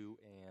come to you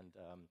and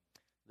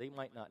they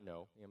might not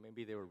know.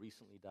 Maybe they were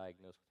recently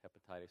diagnosed with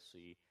hepatitis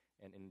C,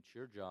 and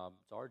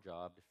it's our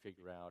job to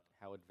figure out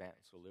how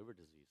advanced their liver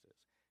disease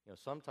is.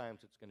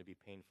 Sometimes it's going to be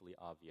painfully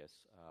obvious.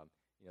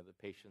 The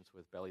patients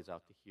with bellies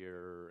out to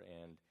here,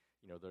 and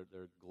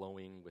they're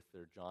glowing with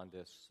their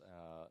jaundice,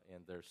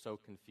 and they're so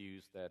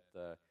confused that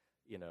that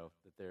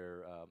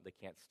they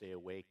can't stay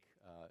awake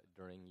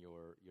during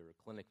your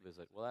clinic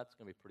visit. Well, that's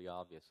going to be pretty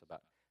obvious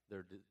about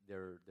their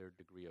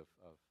degree of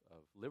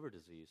liver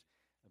disease.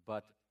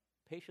 But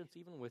patients,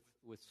 even with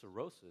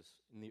cirrhosis,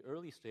 in the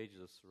early stages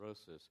of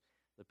cirrhosis,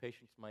 the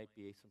patients might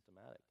be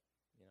asymptomatic.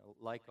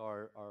 Like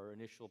our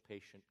initial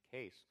patient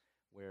case,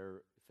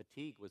 where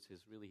fatigue was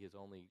his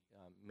only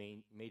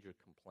major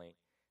complaint.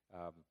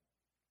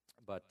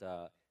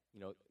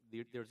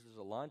 There's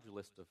a laundry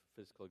list of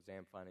physical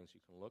exam findings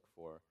you can look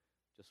for.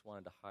 Just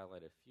wanted to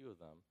highlight a few of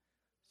them.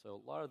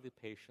 So a lot of the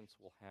patients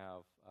will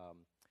have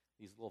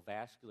these little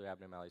vascular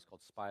abnormalities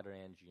called spider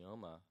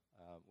angioma,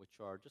 which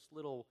are just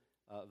little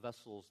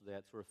vessels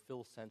that sort of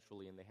fill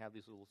centrally, and they have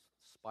these little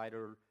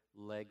spider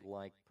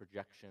leg-like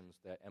projections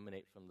that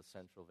emanate from the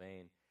central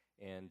vein.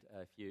 And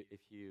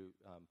if you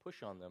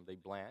push on them, they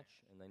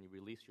blanch, and then you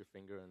release your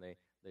finger, and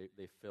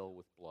they fill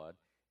with blood.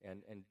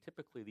 And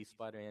typically, these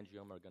spider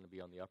angioma are going to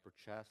be on the upper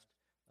chest,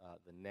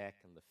 the neck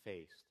and the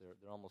face.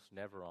 They're almost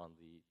never on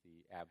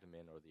the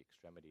abdomen or the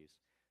extremities.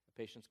 The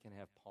patients can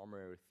have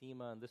pulmonary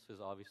erythema, and this is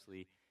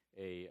obviously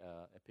a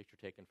picture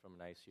taken from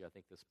an ICU. I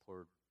think this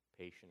poor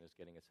patient is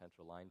getting a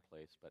central line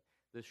placed, but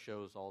this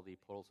shows all the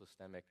portal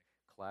systemic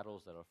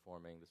collaterals that are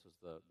forming. This is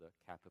the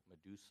caput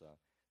medusa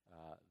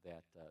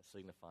that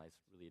signifies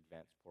really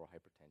advanced portal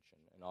hypertension,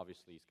 and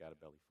obviously he's got a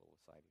belly full of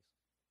ascites.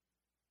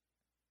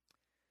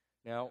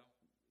 Now,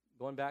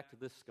 going back to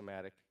this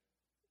schematic,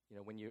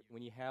 when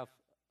you have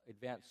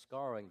advanced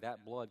scarring,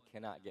 that blood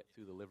cannot get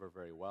through the liver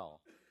very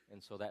well,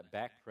 and so that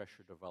back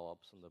pressure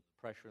develops, and the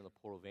pressure in the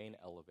portal vein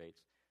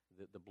elevates.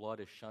 The blood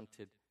is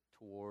shunted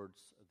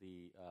towards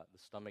the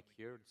stomach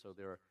here, so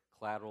there are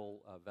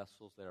collateral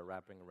vessels that are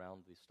wrapping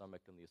around the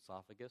stomach and the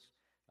esophagus.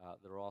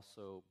 There are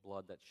also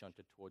blood that's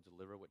shunted towards the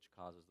liver, which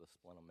causes the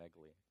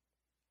splenomegaly.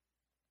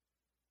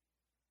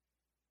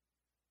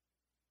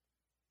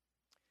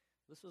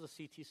 This is a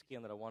CT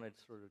scan that I wanted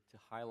sort of to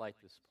highlight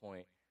this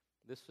point.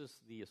 This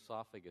is the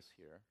esophagus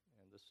here,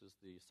 and this is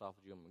the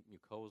esophageal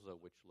mucosa,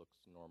 which looks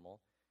normal.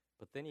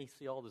 But then you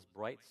see all this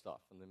bright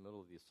stuff in the middle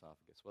of the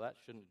esophagus. Well, that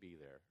shouldn't be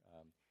there.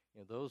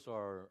 Those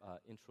are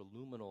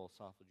intraluminal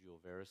esophageal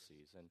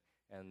varices,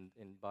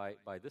 and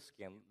by this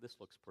scan, this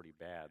looks pretty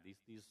bad.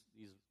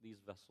 These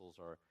vessels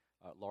are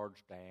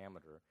large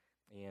diameter,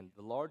 and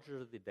the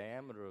larger the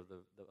diameter of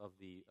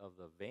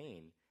the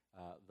vein,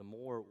 the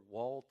more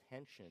wall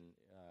tension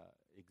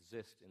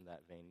exists in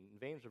that vein. And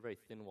veins are very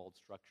thin-walled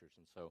structures,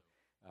 and so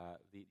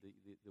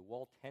the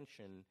wall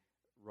tension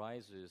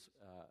rises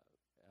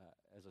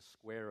as a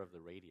square of the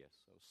radius.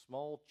 So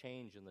small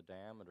change in the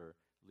diameter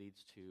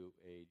leads to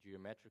a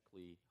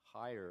geometrically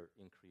higher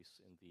increase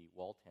in the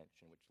wall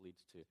tension, which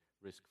leads to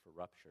risk for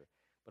rupture.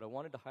 But I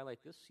wanted to highlight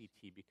this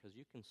CT because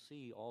you can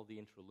see all the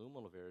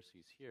intraluminal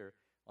varices here.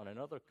 On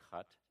another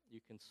cut,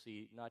 you can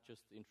see not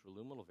just the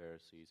intraluminal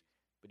varices,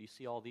 but you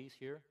see all these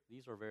here?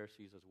 These are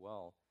varices as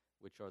well,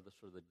 which are the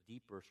sort of the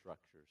deeper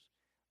structures.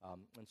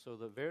 And so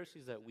the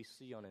varices that we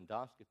see on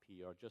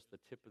endoscopy are just the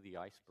tip of the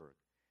iceberg.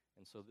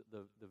 And so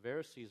the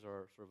varices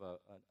are sort of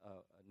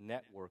a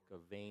network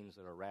of veins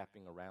that are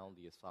wrapping around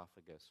the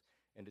esophagus.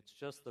 And it's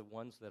just the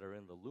ones that are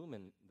in the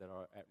lumen that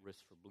are at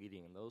risk for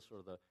bleeding. And those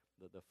are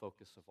the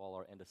focus of all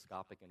our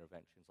endoscopic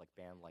interventions like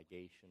band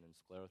ligation and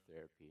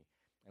sclerotherapy.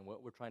 And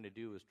what we're trying to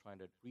do is trying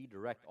to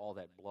redirect all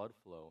that blood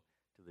flow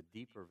to the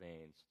deeper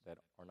veins that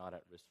are not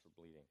at risk for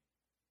bleeding.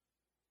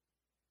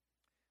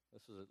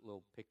 This is a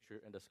little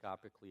picture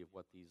endoscopically of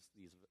what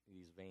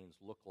these veins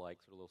look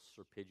like, sort of little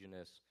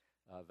serpiginous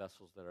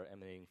vessels that are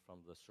emanating from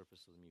the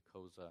surface of the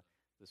mucosa.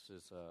 This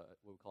is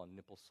what we call a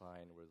nipple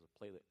sign, where there's a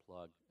platelet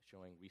plug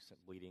showing recent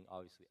bleeding,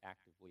 obviously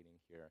active bleeding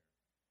here.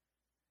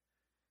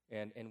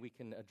 And we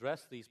can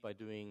address these by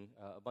doing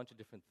a bunch of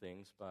different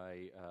things.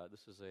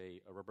 This is a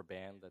rubber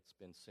band that's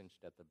been cinched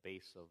at the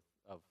base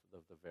of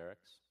the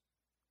varix.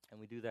 And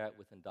we do that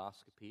with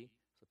endoscopy.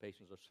 So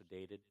patients are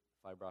sedated,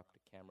 fiber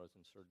optic cameras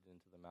inserted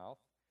into the mouth.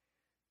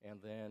 And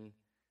then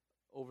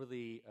over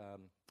the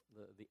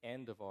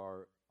end of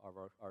our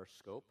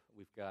scope,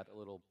 we've got a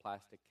little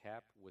plastic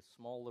cap with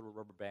small little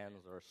rubber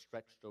bands that are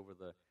stretched over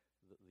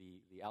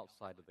the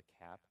outside of the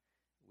cap.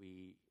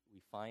 We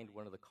find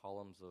one of the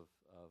columns of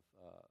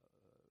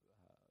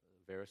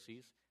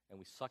varices, and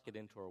we suck it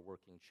into our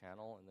working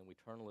channel, and then we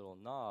turn a little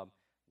knob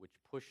which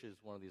pushes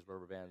one of these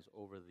rubber bands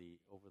over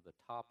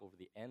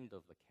the end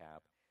of the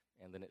cap,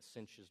 and then it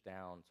cinches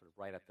down sort of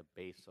right at the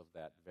base of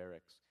that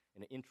varix,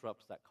 and it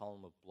interrupts that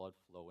column of blood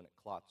flow, and it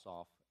clots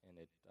off, and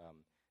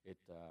it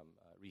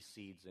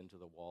recedes into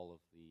the wall of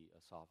the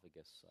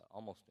esophagus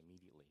almost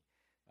immediately.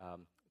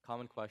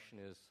 Common question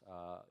is,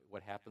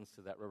 what happens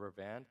to that rubber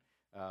band?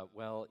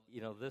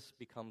 This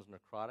becomes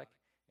necrotic,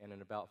 and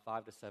in about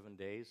 5 to 7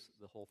 days,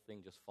 the whole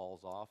thing just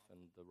falls off, and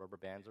the rubber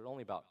bands are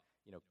only about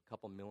a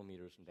couple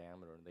millimeters in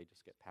diameter, and they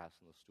just get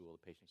passed in the stool.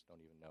 The patients don't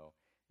even know.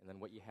 And then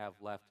what you have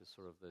left is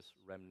sort of this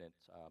remnant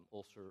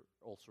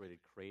ulcerated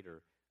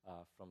crater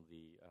from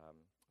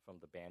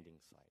the banding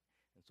site.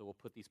 And so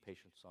we'll put these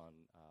patients on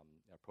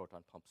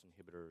proton pumps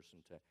inhibitors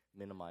and to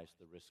minimize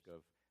the risk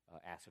of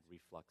acid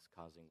reflux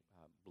causing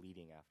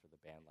bleeding after the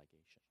band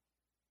ligation.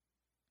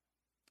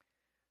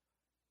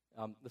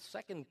 The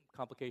second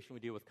complication we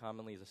deal with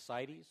commonly is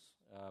ascites.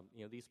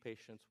 These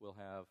patients will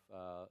have,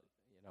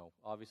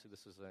 obviously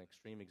this is an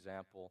extreme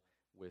example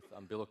with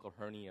umbilical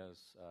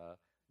hernias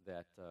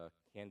that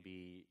can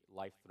be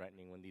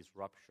life-threatening when these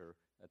rupture.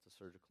 That's a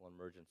surgical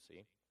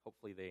emergency.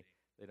 Hopefully they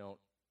don't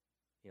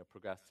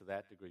progress to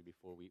that degree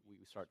before we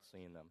start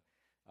seeing them.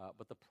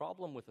 But the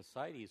problem with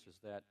ascites is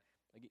that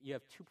you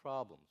have two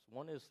problems.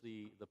 One is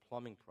the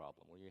plumbing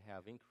problem, where you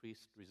have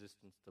increased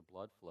resistance to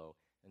blood flow,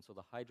 and so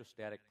the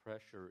hydrostatic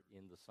pressure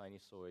in the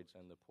sinusoids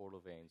and the portal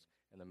veins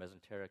and the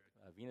mesenteric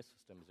venous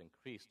system is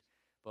increased.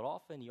 But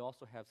often you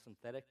also have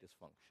synthetic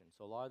dysfunction.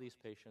 So a lot of these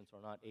patients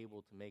are not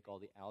able to make all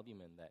the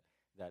albumin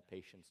that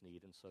patients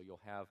need, and so you'll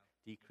have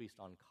decreased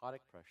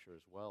oncotic pressure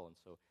as well, and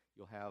so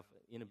you'll have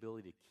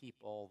inability to keep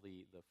all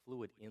the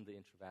fluid in the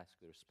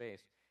intravascular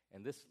space.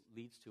 And this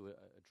leads to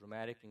a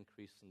dramatic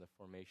increase in the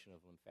formation of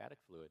lymphatic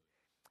fluid.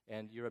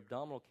 And your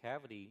abdominal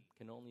cavity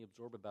can only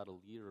absorb about a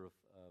liter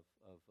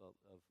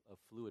of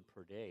fluid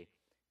per day.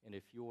 And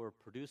if you're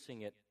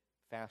producing it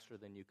faster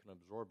than you can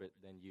absorb it,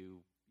 then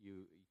you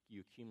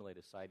accumulate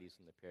ascites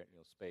in the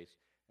peritoneal space,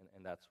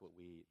 and that's what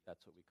we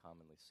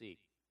commonly see.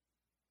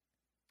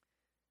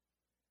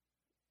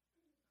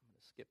 I'm going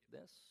to skip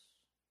this.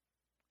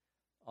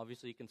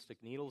 Obviously, you can stick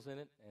needles in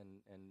it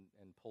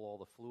and pull all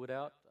the fluid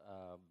out.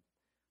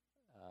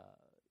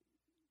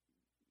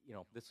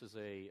 This is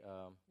a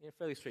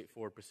fairly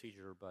straightforward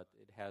procedure, but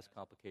it has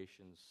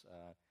complications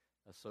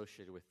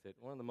associated with it.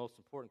 One of the most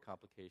important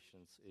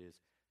complications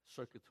is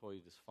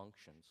circulatory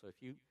dysfunction. So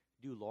if you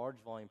do large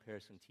volume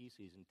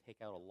paracenteses and take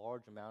out a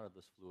large amount of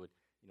this fluid,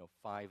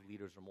 5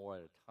 liters or more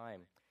at a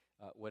time,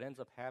 what ends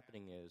up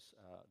happening is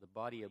the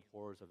body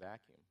abhors a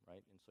vacuum,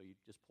 right? And so you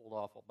just pulled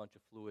off a bunch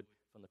of fluid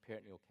from the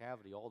peritoneal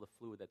cavity. All the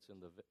fluid that's in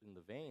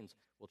the veins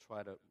will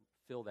try to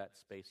fill that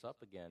space up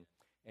again,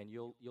 and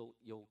you'll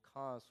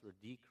cause sort of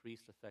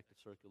decreased effective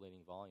circulating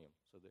volume.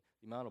 So the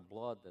amount of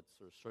blood that's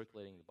sort of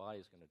circulating in the body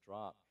is going to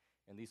drop,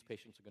 and these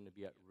patients are going to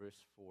be at risk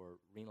for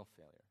renal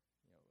failure,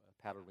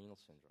 hepatorenal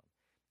syndrome.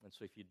 And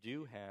so if you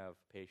do have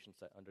patients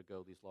that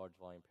undergo these large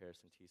volume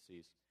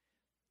paracenteses,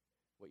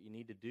 what you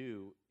need to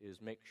do is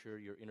make sure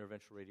your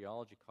interventional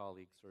radiology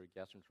colleagues or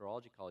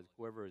gastroenterology colleagues,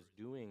 whoever is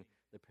doing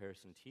the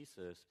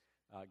paracentesis,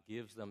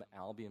 gives them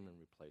albumin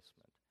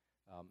replacement.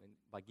 And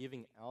by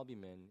giving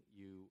albumin,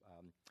 you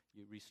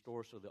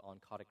restore the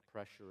oncotic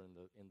pressure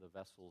in the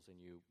vessels, and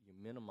you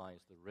minimize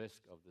the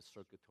risk of the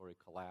circulatory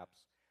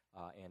collapse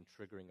and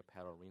triggering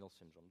hepatorenal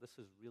syndrome. This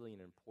is really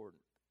an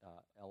important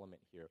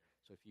element here.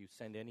 So if you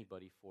send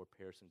anybody for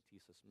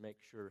paracentesis, make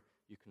sure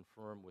you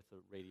confirm with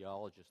the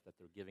radiologist that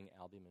they're giving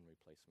albumin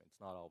replacement. It's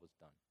not always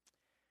done.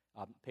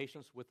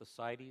 Patients with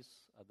ascites,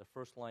 the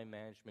first-line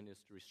management is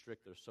to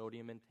restrict their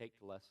sodium intake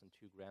to less than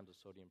 2 grams of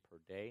sodium per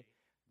day.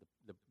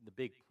 The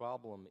big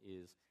problem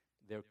is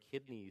their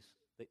kidneys,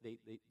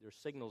 their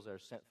signals are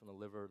sent from the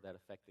liver that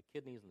affect the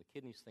kidneys, and the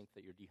kidneys think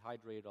that you're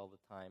dehydrated all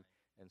the time,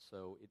 and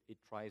so it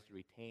tries to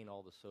retain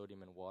all the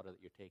sodium and water that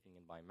you're taking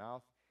in by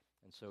mouth.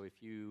 And so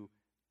if you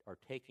are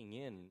taking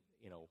in,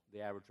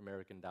 the average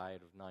American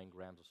diet of 9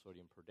 grams of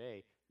sodium per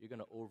day, you're going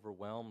to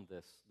overwhelm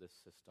this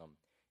system.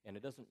 And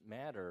it doesn't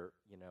matter,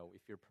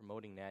 if you're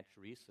promoting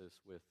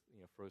natriuresis with,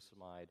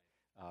 furosemide,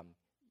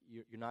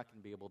 you're not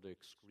going to be able to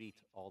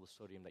excrete all the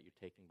sodium that you're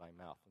taking by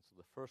mouth. And so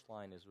the first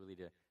line is really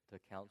to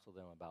counsel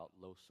them about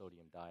low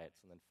sodium diets.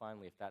 And then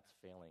finally, if that's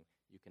failing,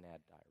 you can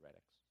add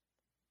diuretics.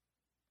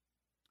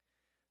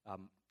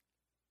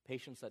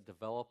 Patients that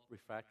develop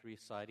refractory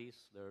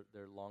ascites,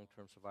 their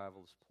long-term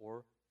survival is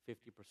poor,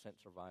 50%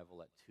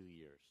 survival at 2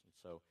 years. And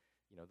so,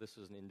 this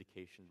is an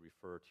indication to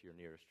refer to your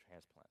nearest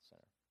transplant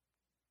center.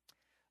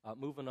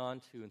 Moving on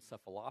to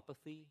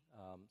encephalopathy.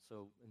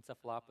 So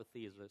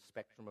encephalopathy is a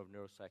spectrum of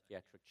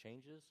neuropsychiatric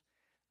changes.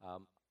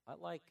 I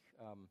like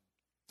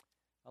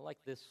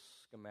this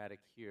schematic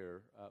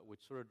here,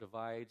 which sort of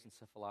divides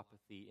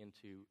encephalopathy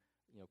into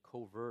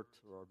covert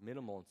or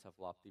minimal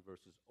encephalopathy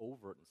versus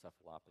overt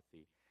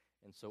encephalopathy.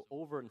 And so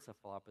overt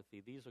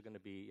encephalopathy, these are going to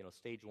be,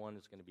 stage 1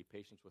 is going to be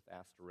patients with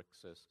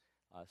asterixis.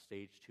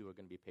 Stage 2 are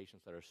going to be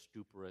patients that are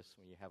stuporous,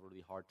 when you have a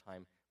really hard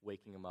time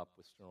waking them up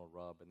with sternal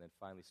rub. And then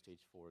finally,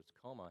 stage 4 is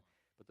coma.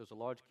 But there's a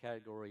large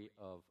category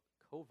of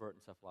covert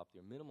encephalopathy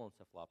or minimal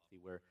encephalopathy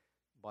where,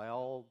 by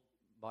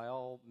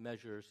all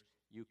measures,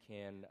 you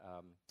can,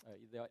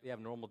 they have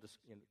normal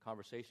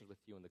conversations with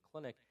you in the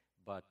clinic,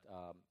 but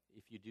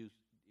if you do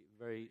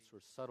very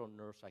sort of subtle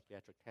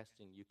neuropsychiatric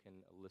testing, you can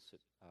elicit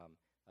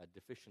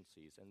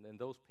deficiencies. And then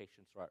those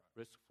patients are at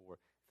risk for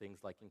things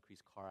like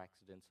increased car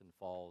accidents and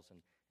falls,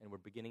 and we're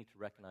beginning to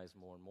recognize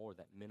more and more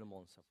that minimal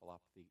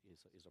encephalopathy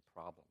is a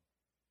problem.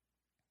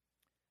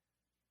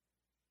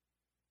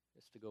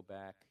 Just to go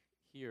back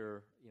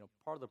here,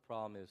 part of the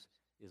problem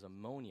is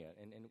ammonia,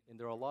 and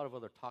there are a lot of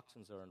other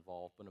toxins that are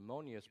involved, but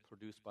ammonia is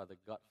produced by the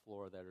gut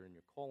flora that are in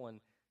your colon.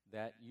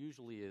 That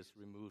usually is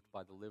removed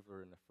by the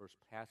liver in the first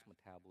pass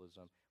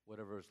metabolism.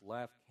 Whatever is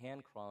left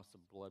can cross the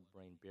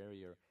blood-brain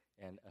barrier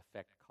and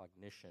affect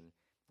cognition.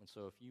 And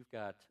so if you've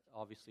got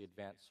obviously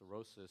advanced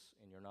cirrhosis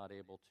and you're not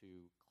able to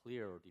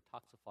clear or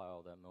detoxify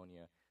all the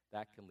ammonia,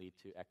 that can lead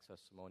to excess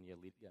ammonia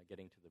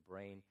getting to the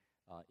brain.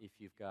 If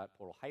you've got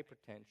portal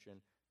hypertension,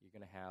 you're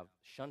going to have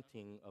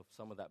shunting of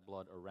some of that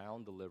blood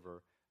around the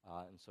liver,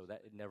 and so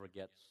that it never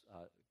gets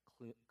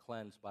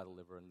cleansed by the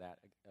liver, and that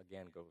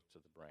again goes to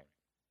the brain.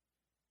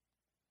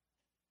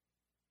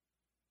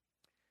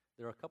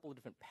 There are a couple of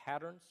different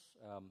patterns.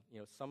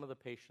 Some of the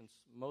patients,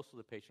 most of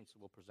the patients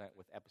will present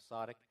with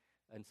episodic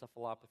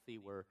encephalopathy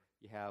where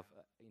you have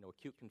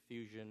acute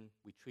confusion.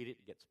 We treat it,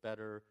 it gets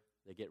better.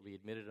 They get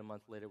readmitted a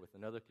month later with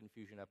another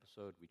confusion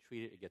episode. We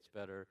treat it, it gets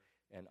better,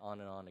 and on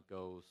it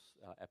goes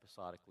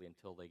episodically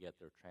until they get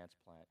their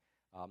transplant.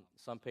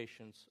 Some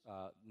patients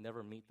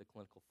never meet the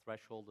clinical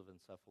threshold of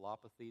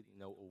encephalopathy,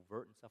 no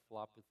overt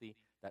encephalopathy,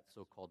 that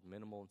so-called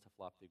minimal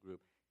encephalopathy group,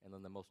 And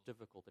then the most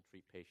difficult to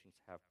treat patients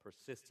have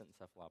persistent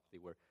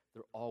encephalopathy where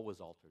they're always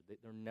altered.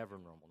 They're never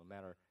normal, no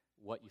matter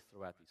what you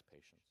throw at these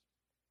patients.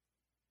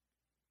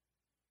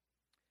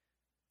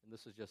 And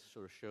this is just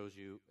sort of shows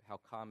you how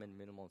common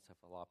minimal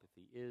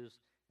encephalopathy is,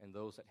 and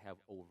those that have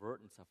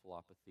overt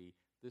encephalopathy,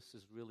 this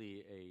is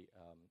really a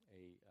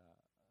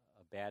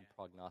bad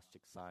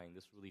prognostic sign.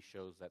 This really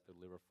shows that the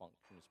liver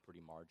function is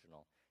pretty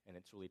marginal, and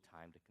it's really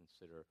time to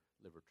consider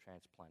liver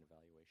transplant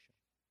evaluation.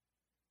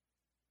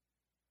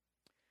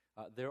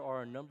 There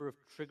are a number of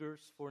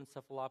triggers for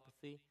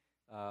encephalopathy.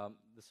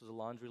 This is a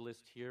laundry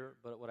list here,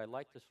 but what I'd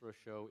like to sort of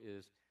show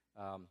is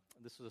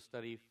this is a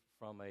study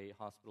from a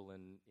hospital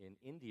in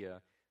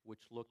India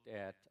which looked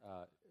at,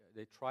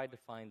 they tried to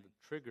find the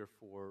trigger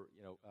for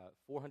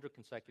 400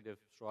 consecutive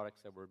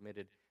cirrhotics that were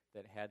admitted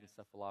that had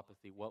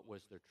encephalopathy. What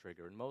was their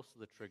trigger? And most of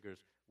the triggers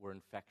were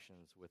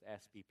infections, with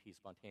SBP,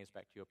 spontaneous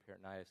bacterial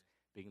peritonitis,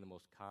 being the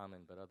most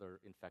common, but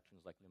other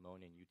infections like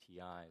pneumonia and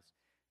UTIs.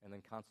 And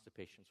then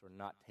constipation, or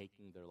not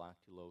taking their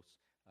lactulose,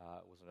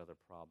 was another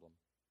problem.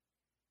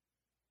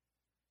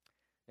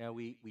 Now,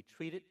 we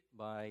treat it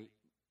by,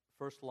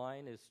 first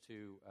line is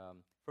to,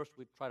 first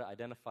we try to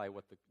identify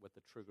what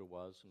the trigger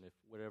was, and if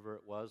whatever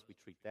it was, we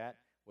treat that,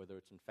 whether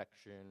it's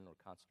infection or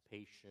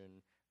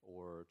constipation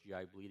or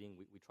GI bleeding,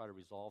 we try to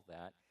resolve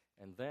that.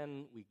 And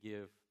then we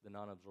give the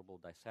non-absorbable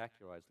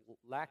disaccharides.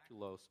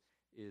 Lactulose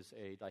is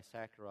a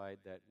disaccharide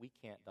that we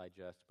can't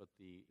digest, but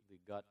the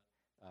gut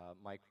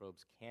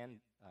microbes can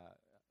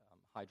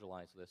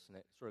hydrolyze this, and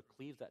it sort of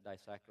cleaves that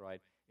disaccharide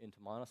into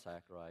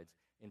monosaccharides,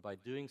 and by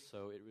doing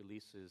so, it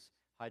releases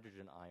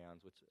hydrogen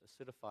ions, which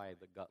acidify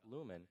the gut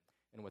lumen,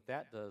 and what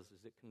that does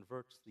is it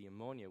converts the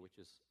ammonia, which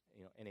is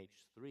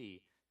NH3,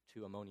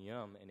 to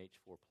ammonium,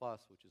 NH4+,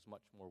 which is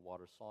much more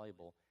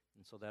water-soluble,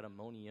 and so that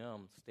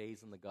ammonium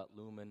stays in the gut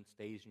lumen,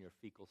 stays in your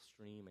fecal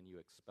stream, and you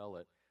expel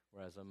it,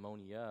 whereas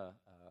ammonia,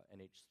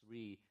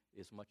 NH3,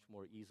 is much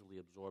more easily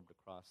absorbed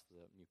across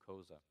the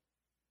mucosa.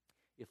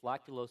 If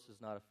lactulose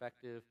is not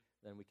effective,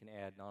 then we can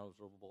add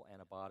non-absorbable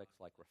antibiotics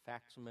like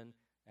rifaximin.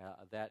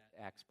 That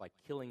acts by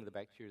killing the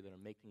bacteria that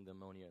are making the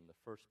ammonia in the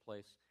first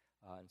place,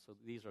 and so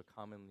these are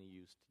commonly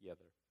used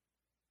together.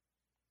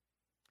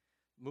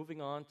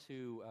 Moving on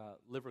to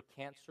liver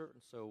cancer,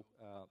 and so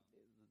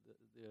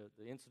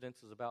the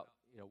incidence is about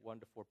 1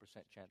 to 4%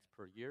 chance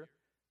per year.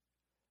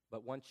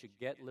 But once you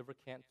get liver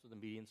cancer, the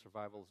median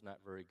survival is not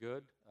very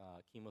good.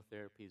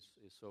 Chemotherapy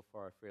is so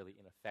far fairly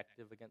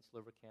ineffective against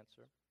liver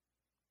cancer.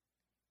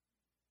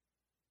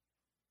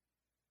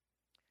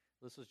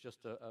 This is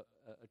just a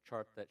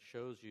chart that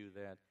shows you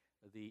that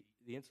the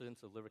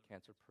incidence of liver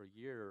cancer per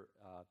year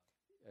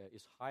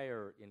is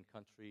higher in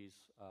countries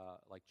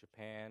like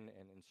Japan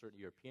and in certain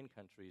European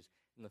countries.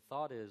 And the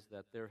thought is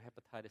that their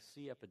hepatitis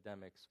C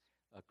epidemics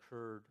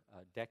occurred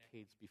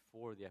decades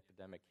before the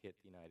epidemic hit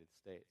the United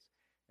States.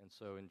 And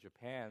so in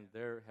Japan,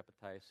 their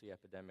hepatitis C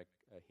epidemic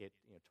hit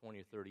 20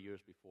 or 30 years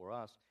before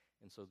us.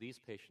 And so these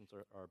patients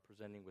are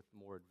presenting with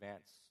more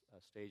advanced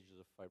stages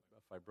of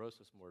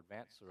fibrosis, more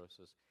advanced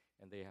cirrhosis,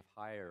 and they have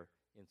higher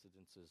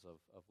incidences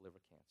of liver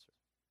cancer.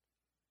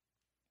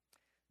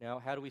 Now,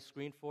 how do we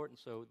screen for it? And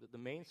so the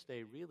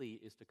mainstay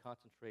really is to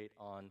concentrate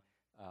on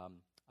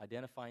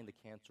identifying the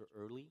cancer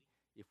early.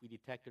 If we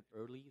detect it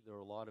early, there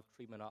are a lot of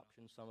treatment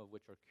options, some of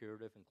which are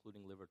curative,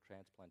 including liver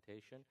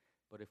transplantation.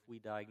 But if we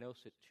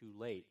diagnose it too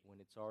late, when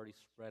it's already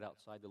spread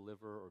outside the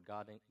liver or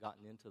gotten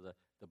into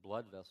the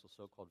blood vessel,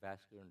 so-called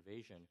vascular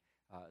invasion,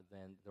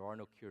 then there are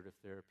no curative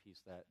therapies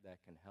that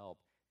can help,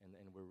 and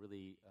we're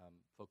really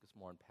focused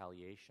more on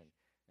palliation.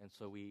 And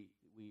so we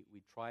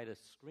try to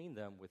screen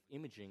them with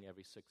imaging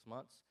every 6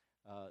 months.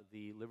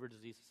 The Liver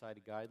Disease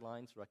Society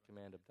guidelines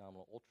recommend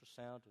abdominal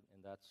ultrasound,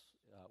 and that's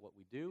what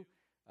we do.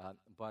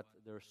 But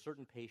there are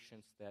certain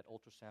patients that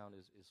ultrasound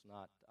is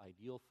not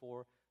ideal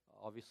for.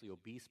 Obviously,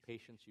 obese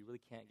patients, you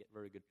really can't get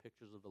very good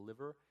pictures of the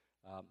liver.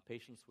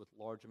 Patients with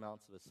large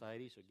amounts of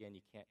ascites, again,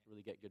 you can't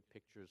really get good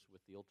pictures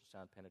with the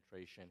ultrasound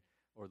penetration.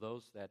 Or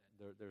those that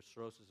their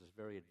cirrhosis is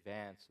very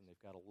advanced and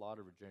they've got a lot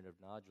of regenerative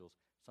nodules,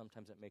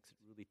 sometimes it makes it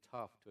really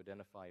tough to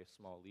identify a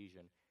small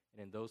lesion.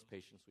 And in those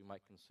patients, we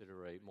might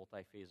consider a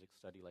multiphasic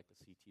study like a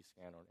CT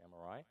scan or an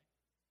MRI.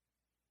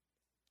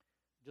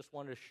 Just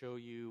wanted to show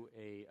you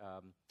a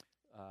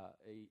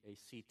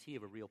CT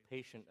of a real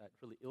patient that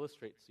really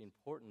illustrates the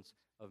importance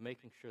of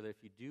making sure that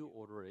if you do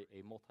order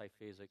a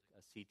multiphasic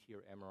CT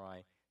or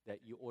MRI, that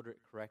you order it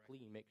correctly.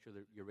 You make sure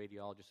that your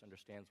radiologist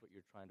understands what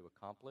you're trying to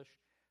accomplish.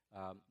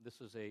 This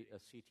is a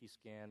CT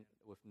scan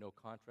with no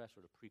contrast,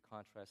 or the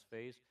pre-contrast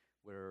phase,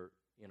 where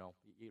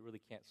you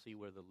really can't see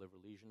where the liver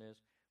lesion is.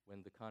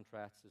 When the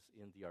contrast is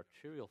in the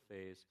arterial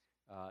phase,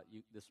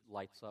 this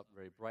lights up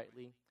very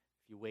brightly.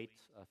 If you wait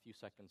a few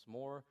seconds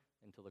more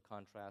until the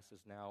contrast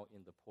is now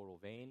in the portal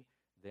vein,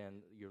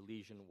 then your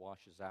lesion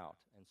washes out.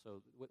 And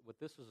so what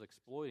this is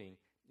exploiting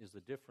is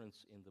the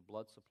difference in the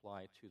blood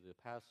supply to the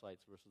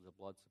hepatocytes versus the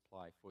blood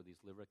supply for these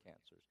liver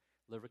cancers.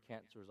 Liver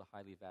cancer is a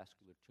highly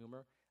vascular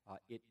tumor.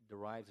 It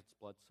derives its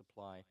blood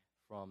supply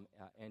from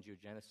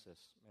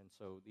angiogenesis, and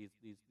so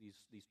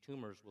these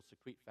tumors will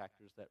secrete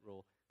factors that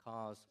will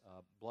cause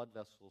blood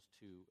vessels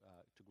to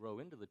grow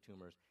into the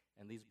tumors,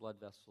 and these blood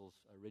vessels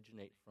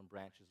originate from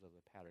branches of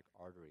the hepatic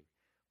artery,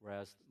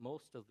 whereas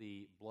most of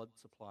the blood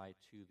supply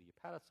to the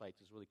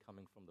hepatocytes is really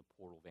coming from the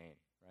portal vein,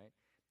 right?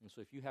 And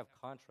so if you have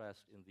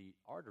contrast in the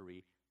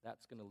artery,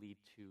 that's going to lead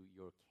to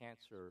your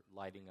cancer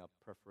lighting up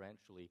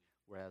preferentially,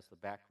 whereas the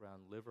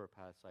background liver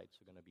hepatocytes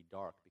are going to be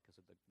dark because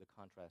the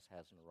contrast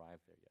hasn't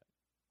arrived there yet.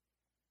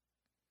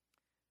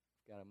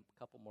 I've got a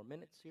couple more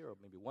minutes here, or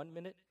maybe 1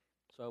 minute.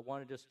 So I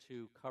wanted just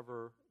to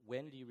cover,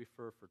 when do you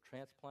refer for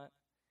transplant?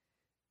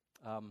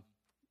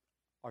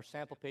 Our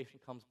sample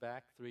patient comes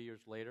back 3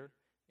 years later,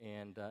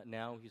 and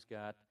now he's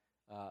got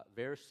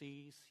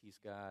varices, he's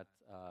got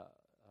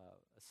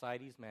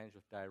ascites managed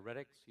with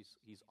diuretics,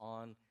 he's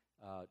on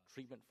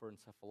treatment for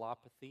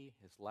encephalopathy,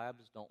 his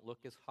labs don't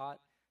look as hot,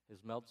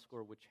 his MELD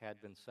score, which had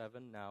been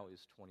 7, now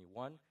is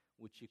 21,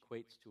 which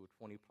equates to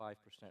a 25%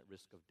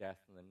 risk of death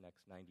in the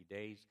next 90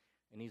 days,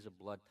 and he's a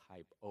blood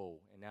type O.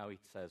 And now he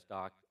says,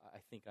 "Doc, I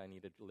think I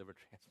need a liver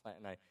transplant,"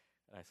 and I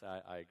say,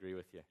 I agree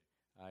with you.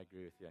 I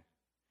agree with you.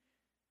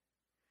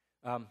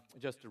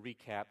 Just to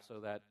recap, so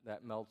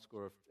that MELD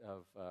score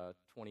of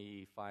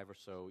 25 or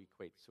so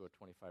equates to a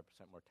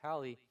 25%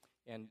 mortality.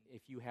 And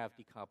if you have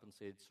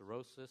decompensated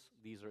cirrhosis,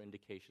 these are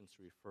indications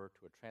to refer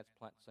to a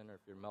transplant center.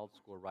 If your MELD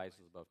score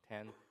rises above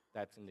 10,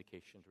 that's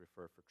indication to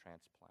refer for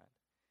transplant.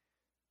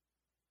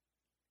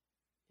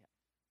 Yeah.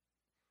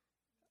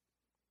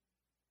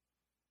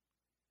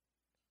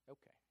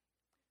 Okay.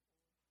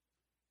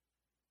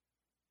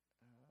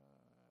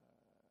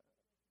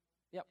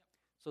 Yep.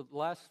 So the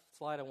last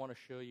slide I want to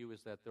show you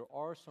is that there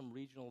are some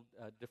regional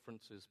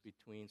differences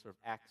between sort of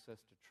access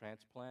to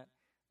transplant.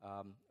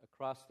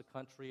 Across the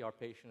country, our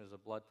patient is a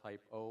blood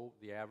type O.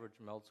 The average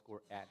MELD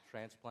score at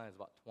transplant is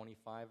about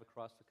 25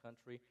 across the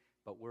country,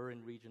 but we're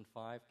in Region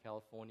 5,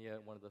 California,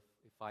 one of the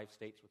 5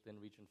 states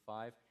within Region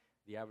 5.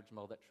 The average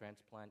MELD at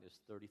transplant is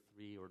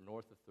 33 or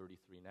north of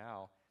 33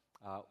 now,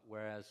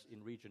 whereas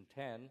in Region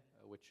 10,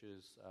 which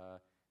is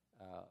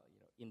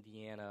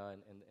Indiana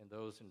and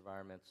those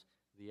environments,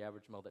 the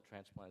average MELD at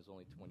transplant is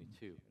only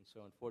 22. And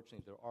so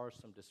unfortunately, there are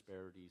some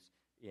disparities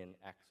in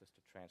access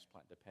to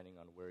transplant depending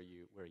on where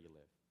you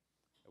live.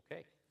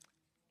 Okay.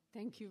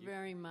 Thank you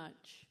very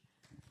much.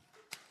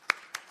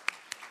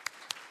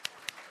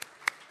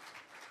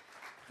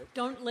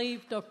 Don't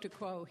leave, Dr.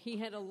 Kuo. He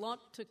had a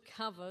lot to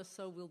cover,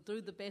 so we'll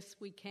do the best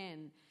we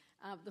can.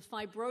 The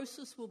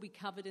fibrosis will be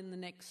covered in the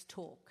next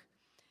talk.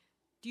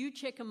 Do you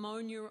check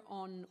ammonia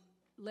on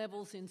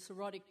levels in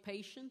cirrhotic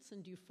patients,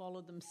 and do you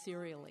follow them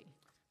serially?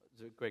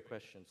 It's a great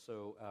question.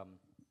 So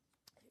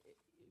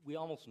we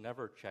almost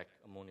never check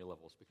ammonia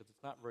levels because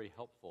it's not very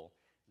helpful.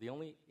 The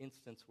only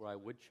instance where I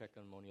would check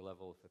ammonia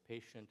level if a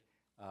patient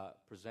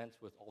presents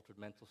with altered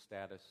mental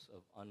status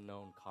of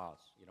unknown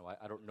cause. You know,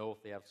 I don't know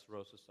if they have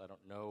cirrhosis. I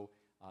don't know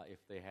if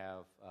they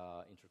have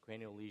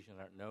intracranial lesion.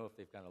 I don't know if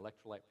they've got an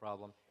electrolyte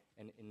problem.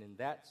 And in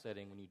that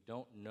setting, when you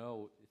don't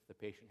know if the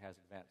patient has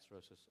advanced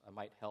cirrhosis, I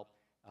might help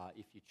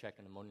if you check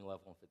an ammonia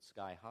level. If it's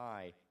sky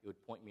high, it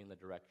would point me in the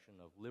direction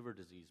of liver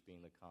disease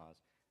being the cause.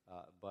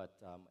 But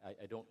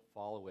I don't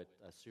follow it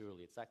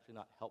serially. It's actually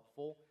not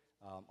helpful.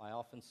 I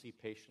often see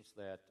patients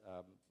that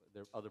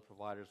their other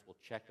providers will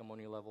check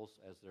ammonia levels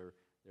as their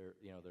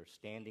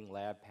standing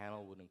lab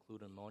panel would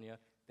include ammonia.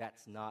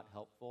 That's not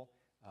helpful.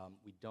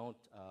 We don't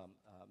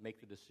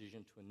make the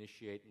decision to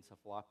initiate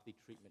encephalopathy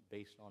treatment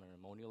based on an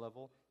ammonia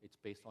level. It's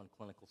based on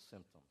clinical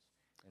symptoms.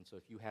 And so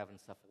if you have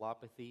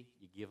encephalopathy,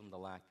 you give them the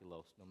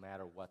lactulose, no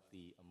matter what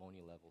the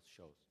ammonia level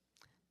shows.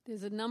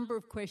 There's a number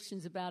of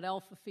questions about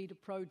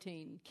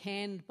alpha-fetoprotein,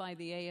 canned by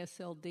the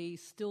ASLD,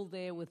 still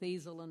there with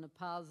easel and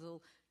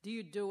apazil. Do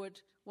you do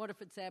it? What if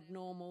it's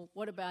abnormal?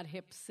 What about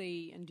Hep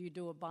C? And do you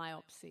do a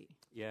biopsy?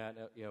 Yeah,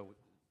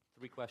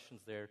 3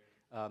 questions there.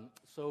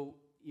 So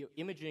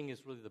imaging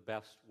is really the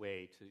best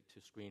way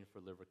to screen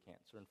for liver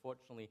cancer.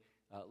 Unfortunately,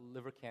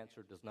 liver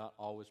cancer does not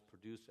always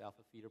produce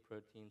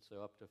alpha-fetoprotein,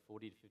 so up to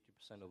 40 to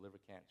 50% of liver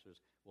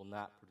cancers will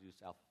not produce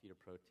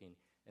alpha-fetoprotein.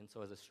 And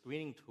so as a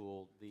screening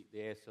tool, the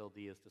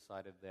ASLD has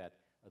decided that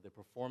the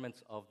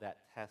performance of that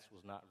test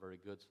was not very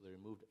good, so they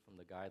removed it from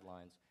the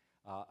guidelines.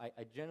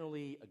 I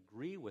generally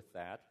agree with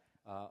that,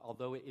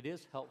 although it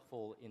is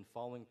helpful in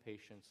following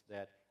patients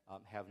that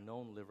have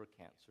known liver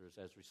cancers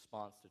as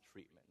response to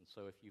treatment. And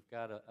so if you've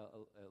got a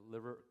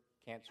liver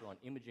cancer on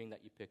imaging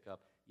that you pick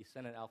up, you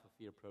send an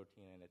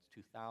alpha-fetoprotein and it's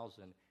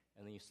 2,000, and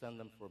then you send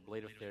them for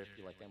ablative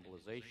therapy like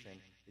embolization,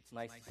 it's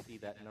nice to see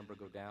that number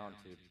go down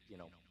to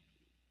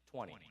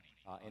 20.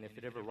 And if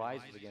it ever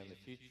rises again in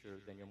the future,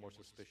 then you're more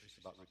suspicious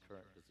about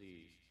recurrent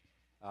disease.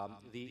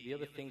 The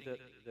other thing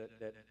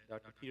that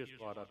Dr. Peters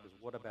brought up is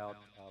what about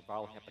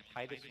viral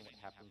hepatitis and what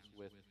happens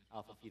with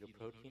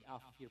alpha-fetoprotein?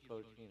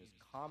 Alpha-fetoprotein is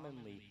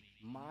commonly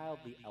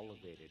mildly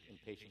elevated in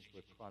patients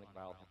with chronic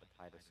viral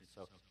hepatitis, and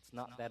so it's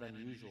not that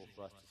unusual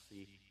for us to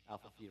see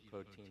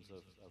alpha-fetoproteins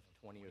of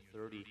 20 or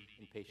 30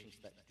 in patients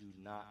that do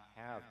not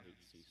have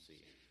HCC.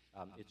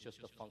 It's just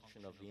a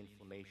function of the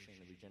inflammation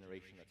and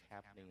regeneration that's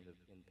happening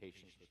in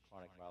patients with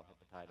chronic viral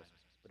hepatitis.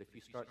 But if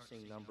you start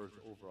seeing numbers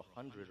over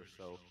 100 or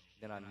so,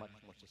 then I'm much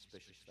more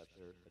suspicious that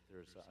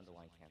there's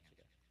underlying cancer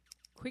there.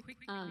 Quick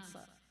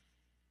answer.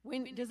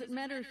 Does it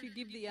matter if you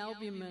give the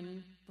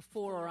albumin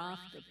before or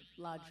after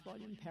large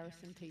volume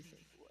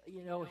paracentesis?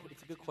 You know,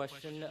 it's a good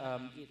question.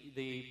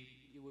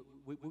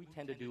 What we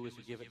tend to do is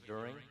we give it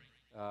during.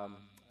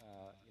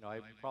 I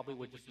probably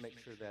would just make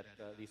sure that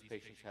these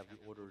patients have the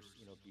orders,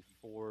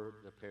 before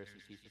the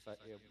paracentesis.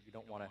 You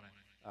don't want to,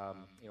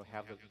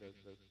 have the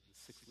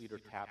 6-liter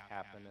tap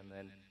happen,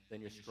 and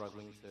then you're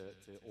struggling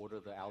to order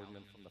the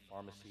albumin from the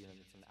pharmacy, and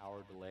it's an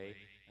hour delay.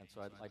 And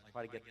so I'd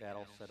try to get that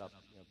all set up,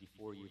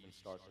 before you even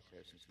start the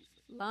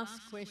paracentesis.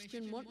 Last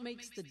question: what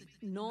makes the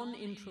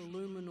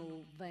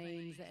non-intraluminal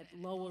veins at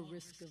lower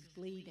risk of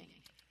bleeding?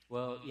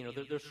 Well,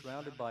 they're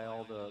surrounded by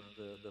all the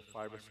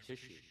fibrous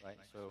tissue, right?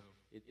 So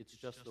it's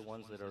just the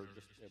ones that are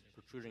just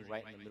protruding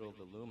right in the middle of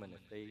the lumen.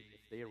 If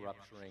they are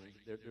rupturing,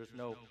 there's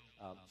no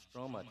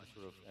stroma to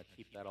sort of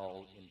keep that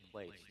all in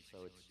place.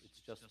 So it's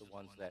just the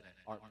ones that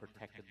aren't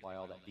protected by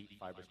all that deep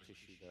fibrous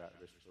tissue that are at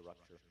risk for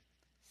rupture.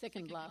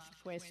 Second last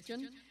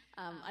question.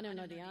 I don't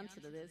know the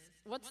answer to this.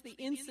 What's the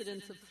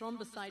incidence of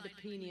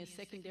thrombocytopenia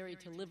secondary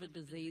to liver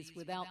disease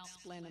without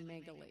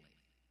splenomegaly?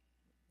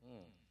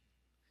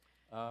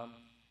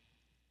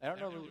 I don't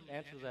know the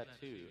answer to that,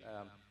 too.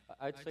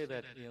 I'd say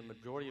that the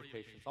majority of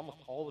patients, almost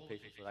all the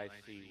patients that I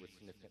see with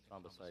significant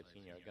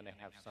thrombocytopenia are going to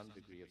have some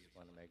degree of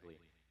splenomegaly.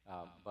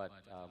 But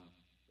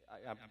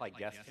I'm probably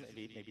guessing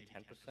maybe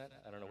 10%.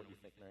 I don't know what you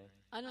think, Mary.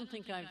 I don't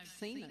think I've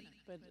seen it,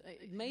 but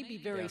it may be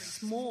very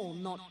small,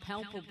 not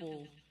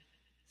palpable.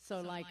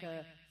 So like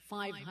a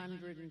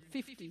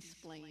 550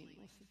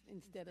 spleen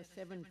instead of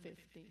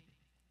 750.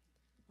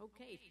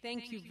 Okay,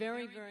 thank you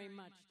very, very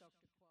much,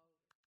 Dr.